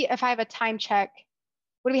 let me see if I have a time check.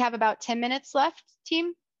 What do we have, about 10 minutes left,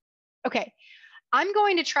 team? Okay, I'm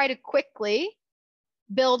going to try to quickly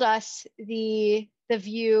build us the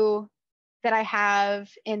view that I have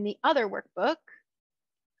in the other workbook.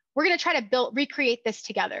 we're going to try to recreate this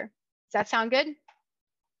together. Does that sound good?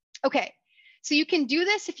 Okay, so you can do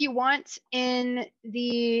this if you want in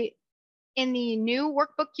the new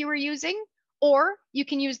workbook you were using, or you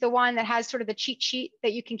can use the one that has sort of the cheat sheet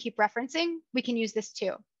that you can keep referencing. We can use this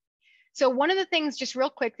too. So one of the things, just real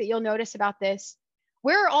quick, that you'll notice about this,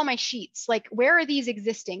 where are all my sheets? Like, where are these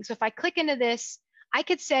existing? So if I click into this, I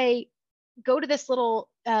could say, go to this little,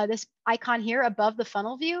 this icon here above the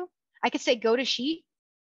funnel view. I could say, go to sheet.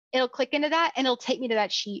 It'll click into that and it'll take me to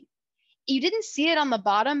that sheet. You didn't see it on the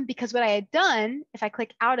bottom because what I had done, if I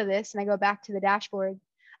click out of this and I go back to the dashboard,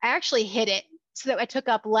 I actually hid it so that I took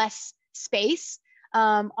up less space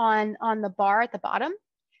on the bar at the bottom.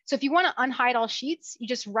 So if you want to unhide all sheets, you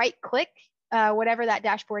just right click whatever that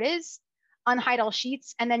dashboard is, unhide all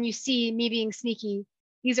sheets, and then you see me being sneaky.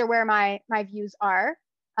 These are where my views are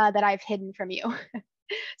that I've hidden from you.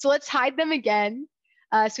 So let's hide them again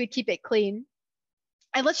so we keep it clean.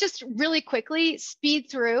 And let's just really quickly speed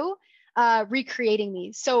through recreating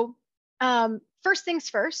these. So first things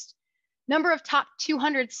first, number of top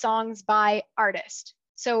 200 songs by artist.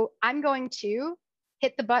 So I'm going to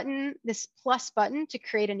hit the button, this plus button, to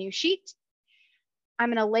create a new sheet. I'm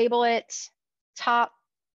going to label it top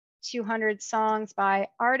 200 songs by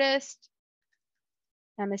artist.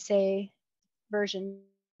 I'm going to say version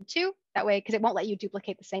 2, that way, because it won't let you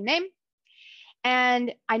duplicate the same name.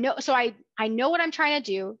 And I know, so I know what I'm trying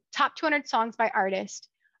to do. Top 200 songs by artist.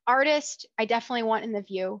 Artist, I definitely want in the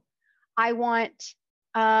view. I want,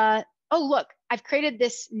 oh, look, I've created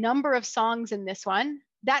this number of songs in this one.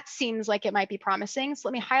 That seems like it might be promising. So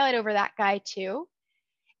let me highlight over that guy too.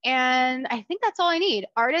 And I think that's all I need,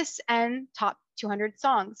 artists and top 200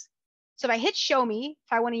 songs. So if I hit show me,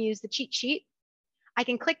 if I want to use the cheat sheet, I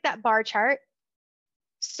can click that bar chart,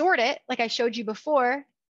 sort it like I showed you before,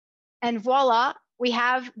 and voila, we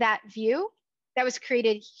have that view that was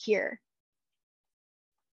created here.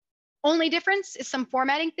 Only difference is some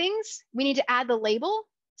formatting things. We need to add the label.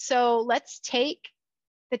 So let's take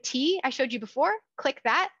the T I showed you before, click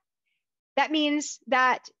that. That means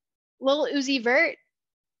that Lil Uzi Vert,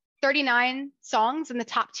 39 songs in the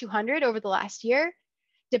top 200 over the last year.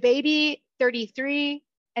 DaBaby, 33,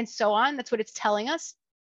 and so on. That's what it's telling us.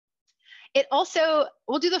 It also,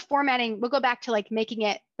 we'll do the formatting. We'll go back to like making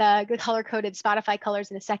it the color-coded Spotify colors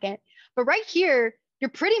in a second. But right here, you're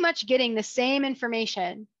pretty much getting the same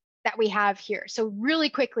information that we have here. So really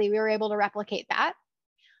quickly, we were able to replicate that.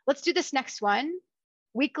 Let's do this next one.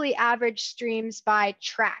 Weekly average streams by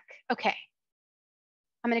track. Okay.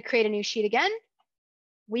 I'm going to create a new sheet again.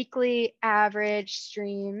 Weekly average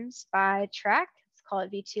streams by track. Let's call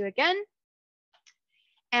it V2 again.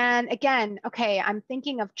 And again, okay, I'm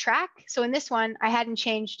thinking of track. So in this one, I hadn't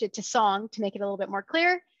changed it to song to make it a little bit more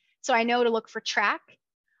clear. So I know to look for track.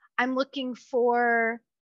 I'm looking for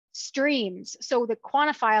streams. So the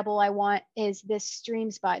quantifiable I want is this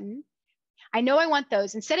streams button. I know I want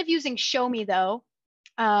those. Instead of using show me though,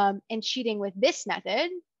 and cheating with this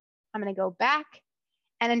method, I'm going to go back.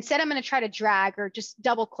 And instead, I'm going to try to drag or just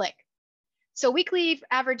double click. So weekly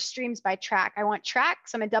average streams by track. I want track,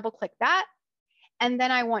 so I'm going to double click that. And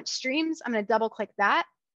then I want streams. I'm going to double click that.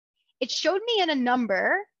 It showed me in a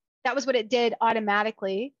number. That was what it did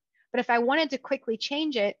automatically. But if I wanted to quickly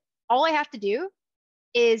change it, all I have to do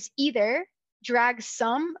is either drag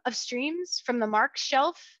sum of streams from the marks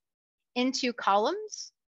shelf into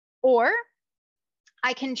columns, or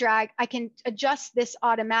I can adjust this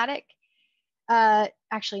automatic.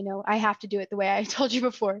 Actually, no, I have to do it the way I told you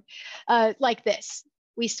before, like this.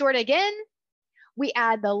 We sort again, we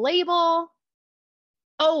add the label.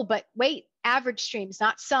 Oh, but wait, average streams,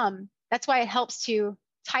 not sum. That's why it helps to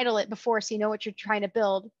title it before so you know what you're trying to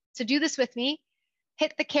build. So do this with me.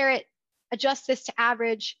 Hit the caret, adjust this to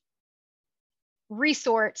average,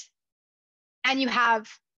 resort, and you have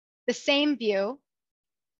the same view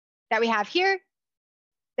that we have here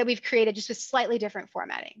that we've created just with slightly different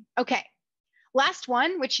formatting. Okay, last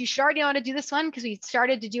one, which you should already know how to do this one because we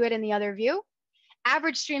started to do it in the other view.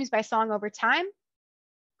 Average streams by song over time.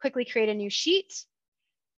 Quickly create a new sheet.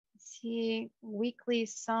 Let's see, weekly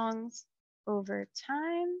songs over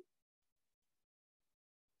time.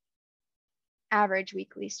 Average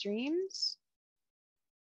weekly streams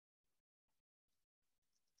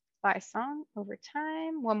by song over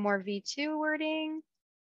time. One more V2 wording.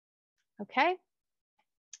 Okay.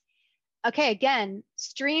 Okay, again,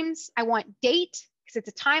 streams, I want date because it's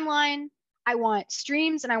a timeline. I want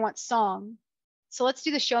streams and I want song. So let's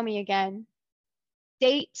do the show me again.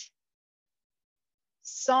 Date,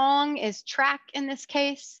 song is track in this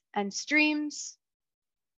case, and streams.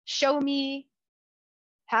 Show me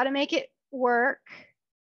how to make it work.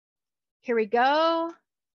 Here we go.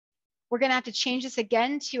 We're gonna have to change this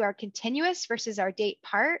again to our continuous versus our date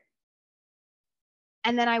part.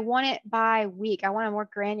 And then I want it by week. I want a more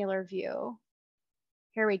granular view.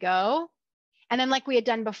 Here we go. And then like we had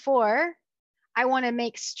done before, I want to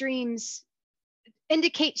make streams,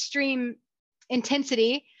 indicate stream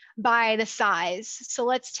intensity by the size. So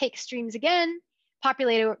let's take streams again,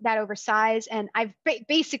 populate that over size, and I've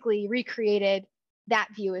basically recreated that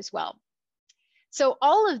view as well. So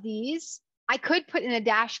all of these I could put in a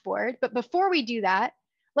dashboard, but before we do that,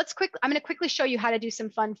 I'm going to quickly show you how to do some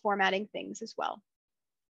fun formatting things as well.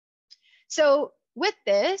 So with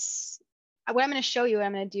this, what I'm going to show you, what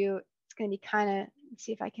I'm going to do, it's going to be kind of, let's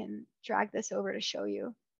see if I can drag this over to show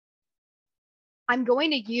you. I'm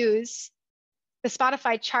going to use the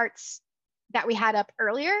Spotify charts that we had up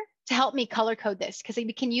earlier to help me color code this, because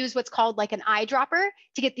we can use what's called like an eyedropper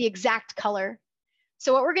to get the exact color.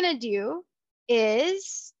 So what we're going to do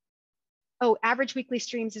is, oh, average weekly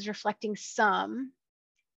streams is reflecting some.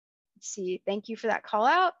 Let's see, thank you for that call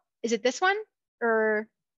out. Is it this one or?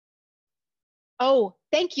 Oh,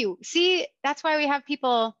 thank you. See, that's why we have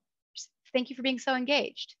people. Thank you for being so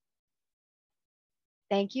engaged.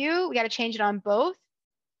 Thank you. We got to change it on both.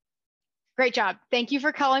 Great job. Thank you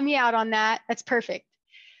for calling me out on that. That's perfect.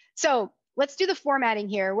 So let's do the formatting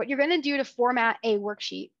here. What you're going to do to format a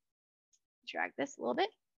worksheet, drag this a little bit,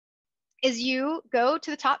 is you go to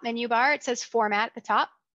the top menu bar. It says format at the top.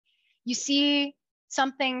 You see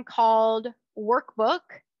something called workbook.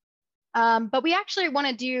 But we actually want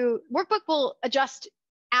to do, workbook will adjust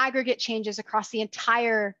aggregate changes across the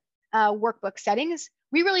entire workbook settings.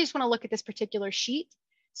 We really just want to look at this particular sheet.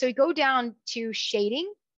 So we go down to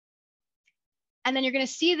shading, and then you're going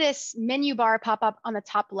to see this menu bar pop up on the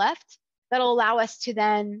top left. That'll allow us to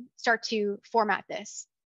then start to format this.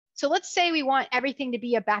 So let's say we want everything to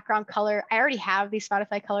be a background color. I already have these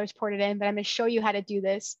Spotify colors ported in, but I'm going to show you how to do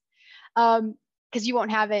this. Because you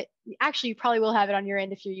won't have it. Actually, you probably will have it on your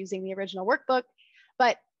end if you're using the original workbook,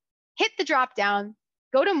 but hit the drop down,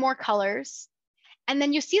 go to more colors, and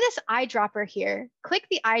then you see this eyedropper here. Click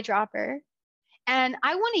the eyedropper, and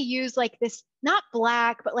I want to use like this, not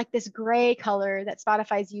black, but like this gray color that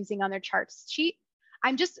Spotify's using on their charts sheet.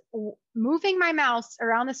 I'm just moving my mouse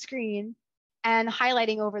around the screen and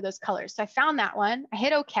highlighting over those colors. So I found that one, I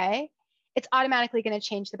hit OK. It's automatically going to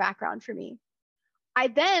change the background for me. I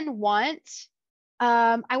then want,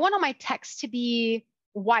 I want all my text to be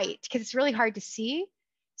white because it's really hard to see.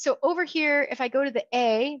 So over here, if I go to the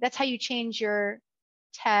A, that's how you change your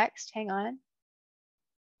text. Hang on.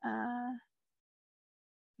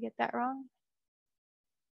 Get that wrong?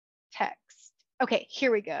 Text. Okay,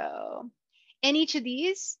 here we go. In each of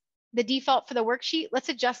these, the default for the worksheet, let's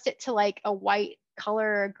adjust it to like a white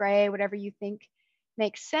color or gray, whatever you think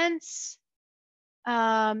makes sense.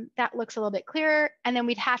 That looks a little bit clearer. And then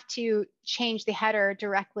we'd have to change the header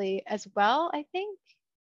directly as well, I think.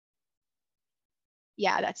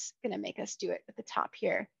 Yeah, that's going to make us do it at the top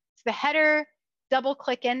here. So the header, double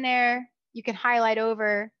click in there. You can highlight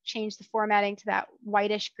over, change the formatting to that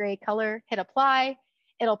whitish gray color, hit apply.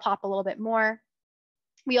 It'll pop a little bit more.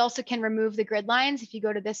 We also can remove the grid lines. If you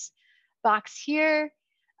go to this box here,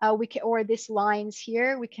 or this lines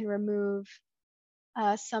here, we can remove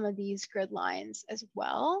some of these grid lines as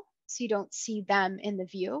well, so you don't see them in the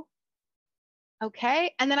view.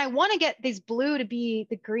 Okay, and then I want to get this blue to be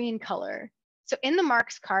the green color. So in the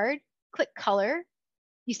marks card, click color.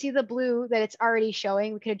 You see the blue that it's already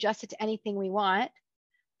showing. We could adjust it to anything we want,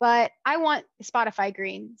 but I want Spotify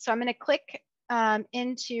green. So I'm going to click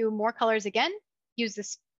into more colors again, use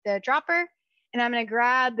the dropper, and I'm going to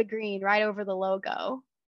grab the green right over the logo,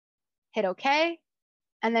 hit OK,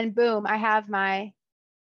 and then boom, I have my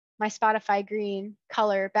Spotify green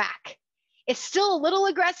color back. It's still a little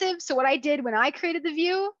aggressive. So what I did when I created the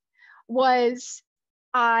view was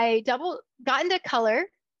I got into color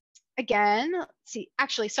again. Let's see,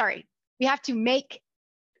 actually, sorry. We have to make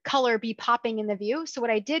color be popping in the view. So what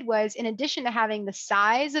I did was, in addition to having the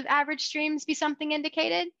size of average streams be something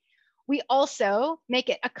indicated, we also make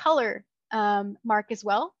it a color mark as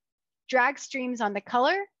well. Drag streams on the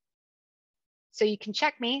color. So you can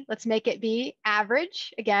check me. Let's make it be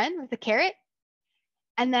average again with a caret.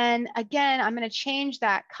 And then again, I'm going to change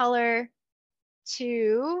that color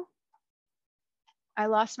to, I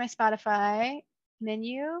lost my Spotify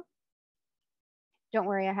menu. Don't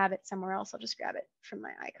worry, I have it somewhere else. I'll just grab it from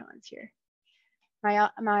my icons here.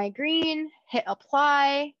 My green, hit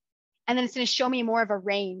apply, and then it's going to show me more of a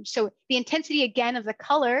range. So the intensity again of the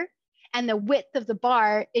color and the width of the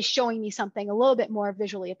bar is showing me something a little bit more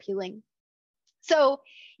visually appealing. So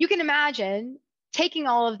you can imagine taking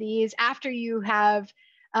all of these after you have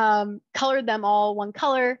colored them all one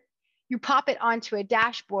color. you pop it onto a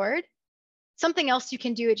dashboard. Something else you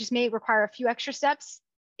can do, it just may require a few extra steps.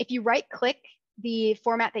 If you right click the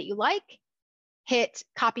format that you like, hit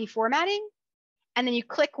copy formatting, and then you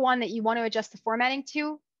click one that you want to adjust the formatting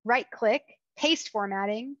to, right click, paste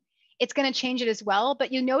formatting. It's going to change it as well,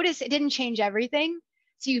 but you notice it didn't change everything.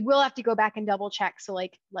 So you will have to go back and double check. So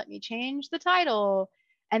like, let me change the title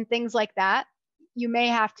and things like that. You may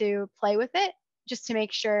have to play with it just to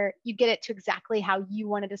make sure you get it to exactly how you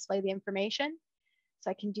want to display the information. So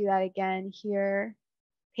I can do that again here.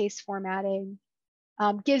 Paste formatting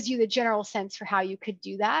gives you the general sense for how you could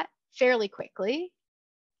do that fairly quickly.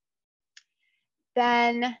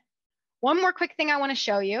 Then one more quick thing I want to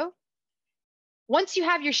show you. Once you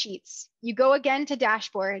have your sheets, you go again to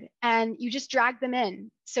dashboard and you just drag them in.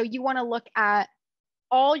 So you want to look at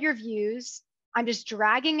all your views. I'm just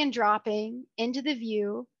dragging and dropping into the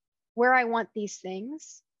view where I want these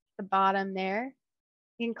things, the bottom there.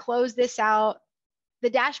 You can close this out. The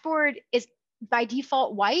dashboard is by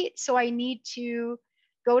default white, so I need to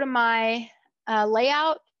go to my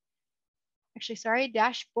layout. Actually, sorry,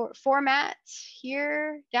 dashboard format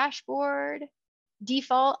here, dashboard,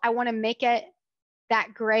 default. I want to make it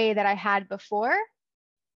that gray that I had before.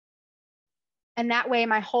 And that way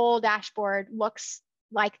my whole dashboard looks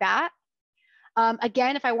like that.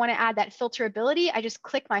 Again, if I want to add that filterability, I just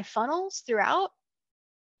click my funnels throughout.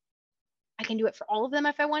 I can do it for all of them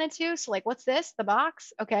if I wanted to. So like, what's this? The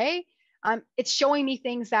box? Okay. It's showing me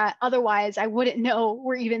things that otherwise I wouldn't know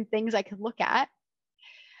were even things I could look at.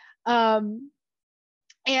 And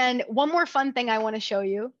one more fun thing I want to show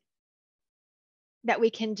you that we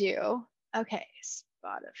can do. Okay,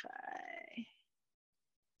 Spotify,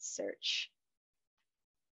 search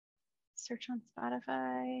on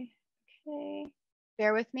Spotify. Okay,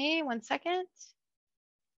 bear with me 1 second.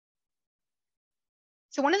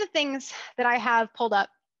 So one of the things that I have pulled up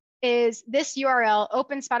is this URL,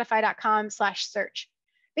 openspotify.com/search.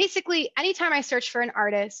 Basically, anytime I search for an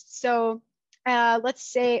artist, so let's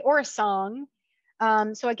say, or a song.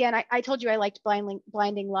 So again, I told you I liked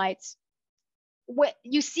Blinding Lights. What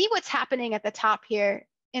you see what's happening at the top here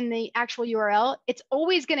in the actual URL, it's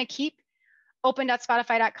always going to keep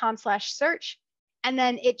open.spotify.com/search, and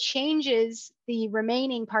then it changes the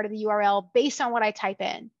remaining part of the URL based on what I type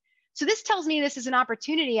in. So this tells me this is an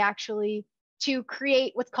opportunity actually to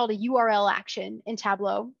create what's called a URL action in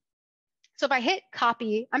Tableau. So if I hit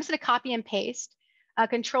copy, I'm just going to copy and paste,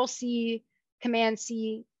 Control C, Command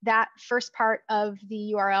C, that first part of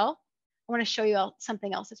the URL. I want to show you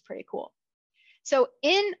something else that's pretty cool. So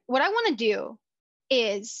what I want to do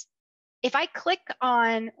is, if I click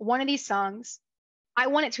on one of these songs, I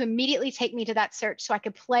want it to immediately take me to that search so I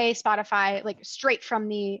could play Spotify like straight from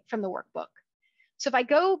the workbook. So if I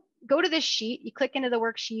go to this sheet, you click into the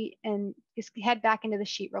worksheet and just head back into the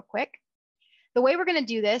sheet real quick. The way we're going to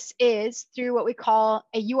do this is through what we call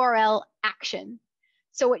a URL action.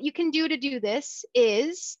 So what you can do to do this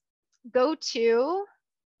is go to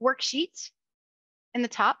worksheet in the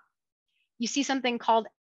top. You see something called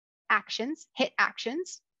actions, hit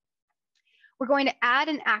actions. We're going to add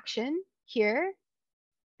an action here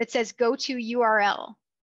that says go to URL.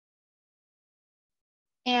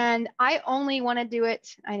 And I only want to do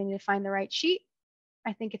it, I need to find the right sheet.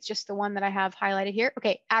 I think it's just the one that I have highlighted here.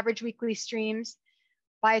 Okay, average weekly streams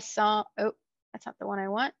by song. Oh, that's not the one I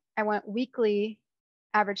want. I want weekly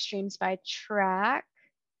average streams by track.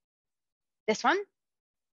 This one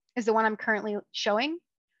is the one I'm currently showing.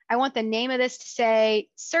 I want the name of this to say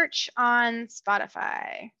search on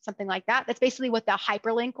Spotify, something like that. That's basically what the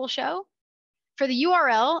hyperlink will show. For the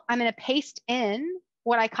URL, I'm going to paste in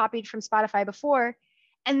what I copied from Spotify before,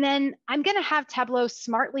 and then I'm going to have Tableau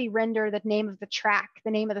smartly render the name of the track,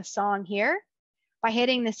 the name of the song here, by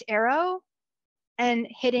hitting this arrow and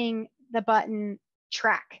hitting the button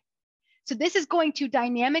track. So this is going to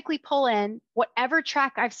dynamically pull in whatever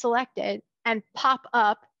track I've selected and pop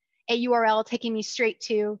up a URL taking me straight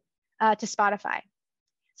to Spotify.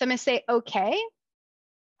 So I'm going to say OK,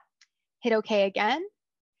 hit OK again.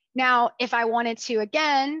 Now, if I wanted to,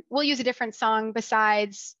 again, we'll use a different song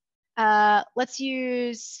besides, let's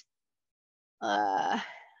use, I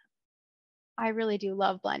really do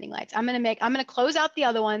love Blinding Lights. I'm going to close out the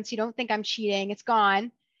other one so you don't think I'm cheating. It's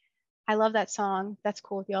gone. I love that song. That's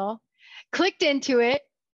cool with y'all. Clicked into it.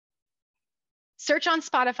 Search on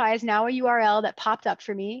Spotify is now a URL that popped up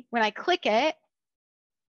for me. When I click it,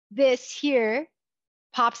 this here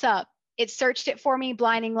pops up. It searched it for me.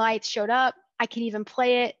 Blinding Lights showed up. I can even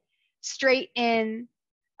play it straight in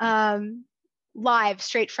live,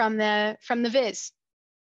 straight from the Viz.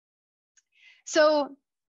 So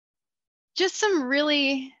just some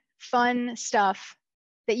really fun stuff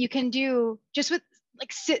that you can do just with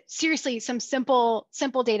like seriously some simple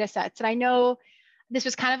data sets. And I know this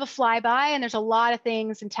was kind of a flyby, and there's a lot of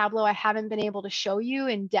things in Tableau I haven't been able to show you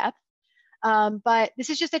in depth. But this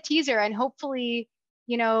is just a teaser, and hopefully,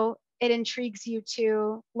 you know, it intrigues you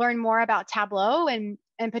to learn more about Tableau and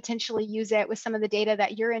potentially use it with some of the data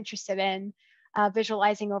that you're interested in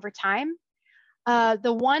visualizing over time.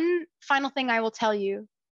 The one final thing I will tell you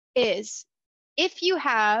is, if you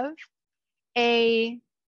have a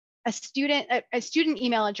student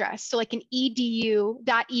email address, so like an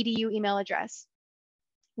edu.edu email address,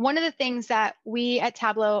 one of the things that we at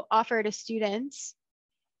Tableau offer to students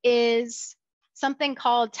is something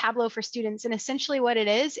called Tableau for Students. And essentially what it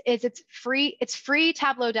is it's free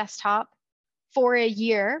Tableau desktop for a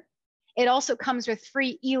year. It also comes with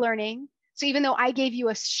free e-learning. So even though I gave you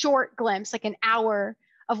a short glimpse, like an hour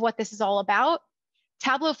of what this is all about,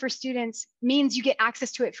 Tableau for Students means you get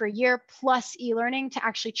access to it for a year plus e-learning to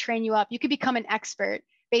actually train you up. You could become an expert,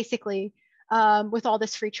 basically, with all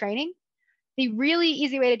this free training. The really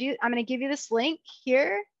easy way to do it, I'm going to give you this link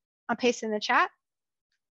here. I'll paste it in the chat.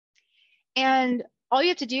 And all you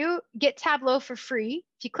have to do, get Tableau for free.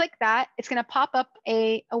 If you click that, it's going to pop up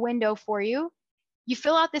a window for you. You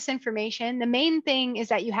fill out this information. The main thing is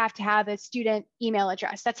that you have to have a student email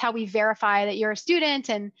address. That's how we verify that you're a student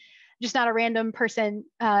and just not a random person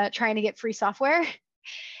trying to get free software.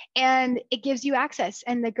 And it gives you access.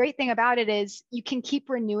 And the great thing about it is you can keep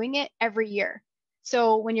renewing it every year.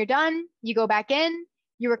 So when you're done, you go back in,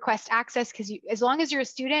 you request access, because as long as you're a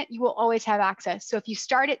student, you will always have access. So if you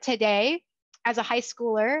start it today as a high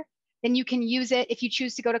schooler, then you can use it. If you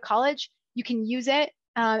choose to go to college, you can use it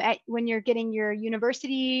when you're getting your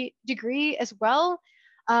university degree as well.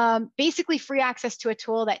 Basically free access to a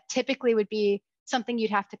tool that typically would be something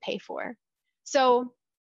you'd have to pay for. So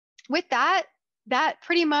with that, that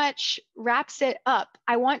pretty much wraps it up.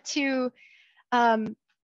 I want to,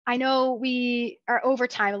 I know we are over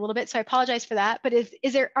time a little bit, so I apologize for that, but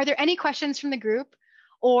are there any questions from the group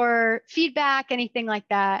or feedback, anything like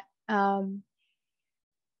that,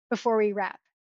 before we wrap?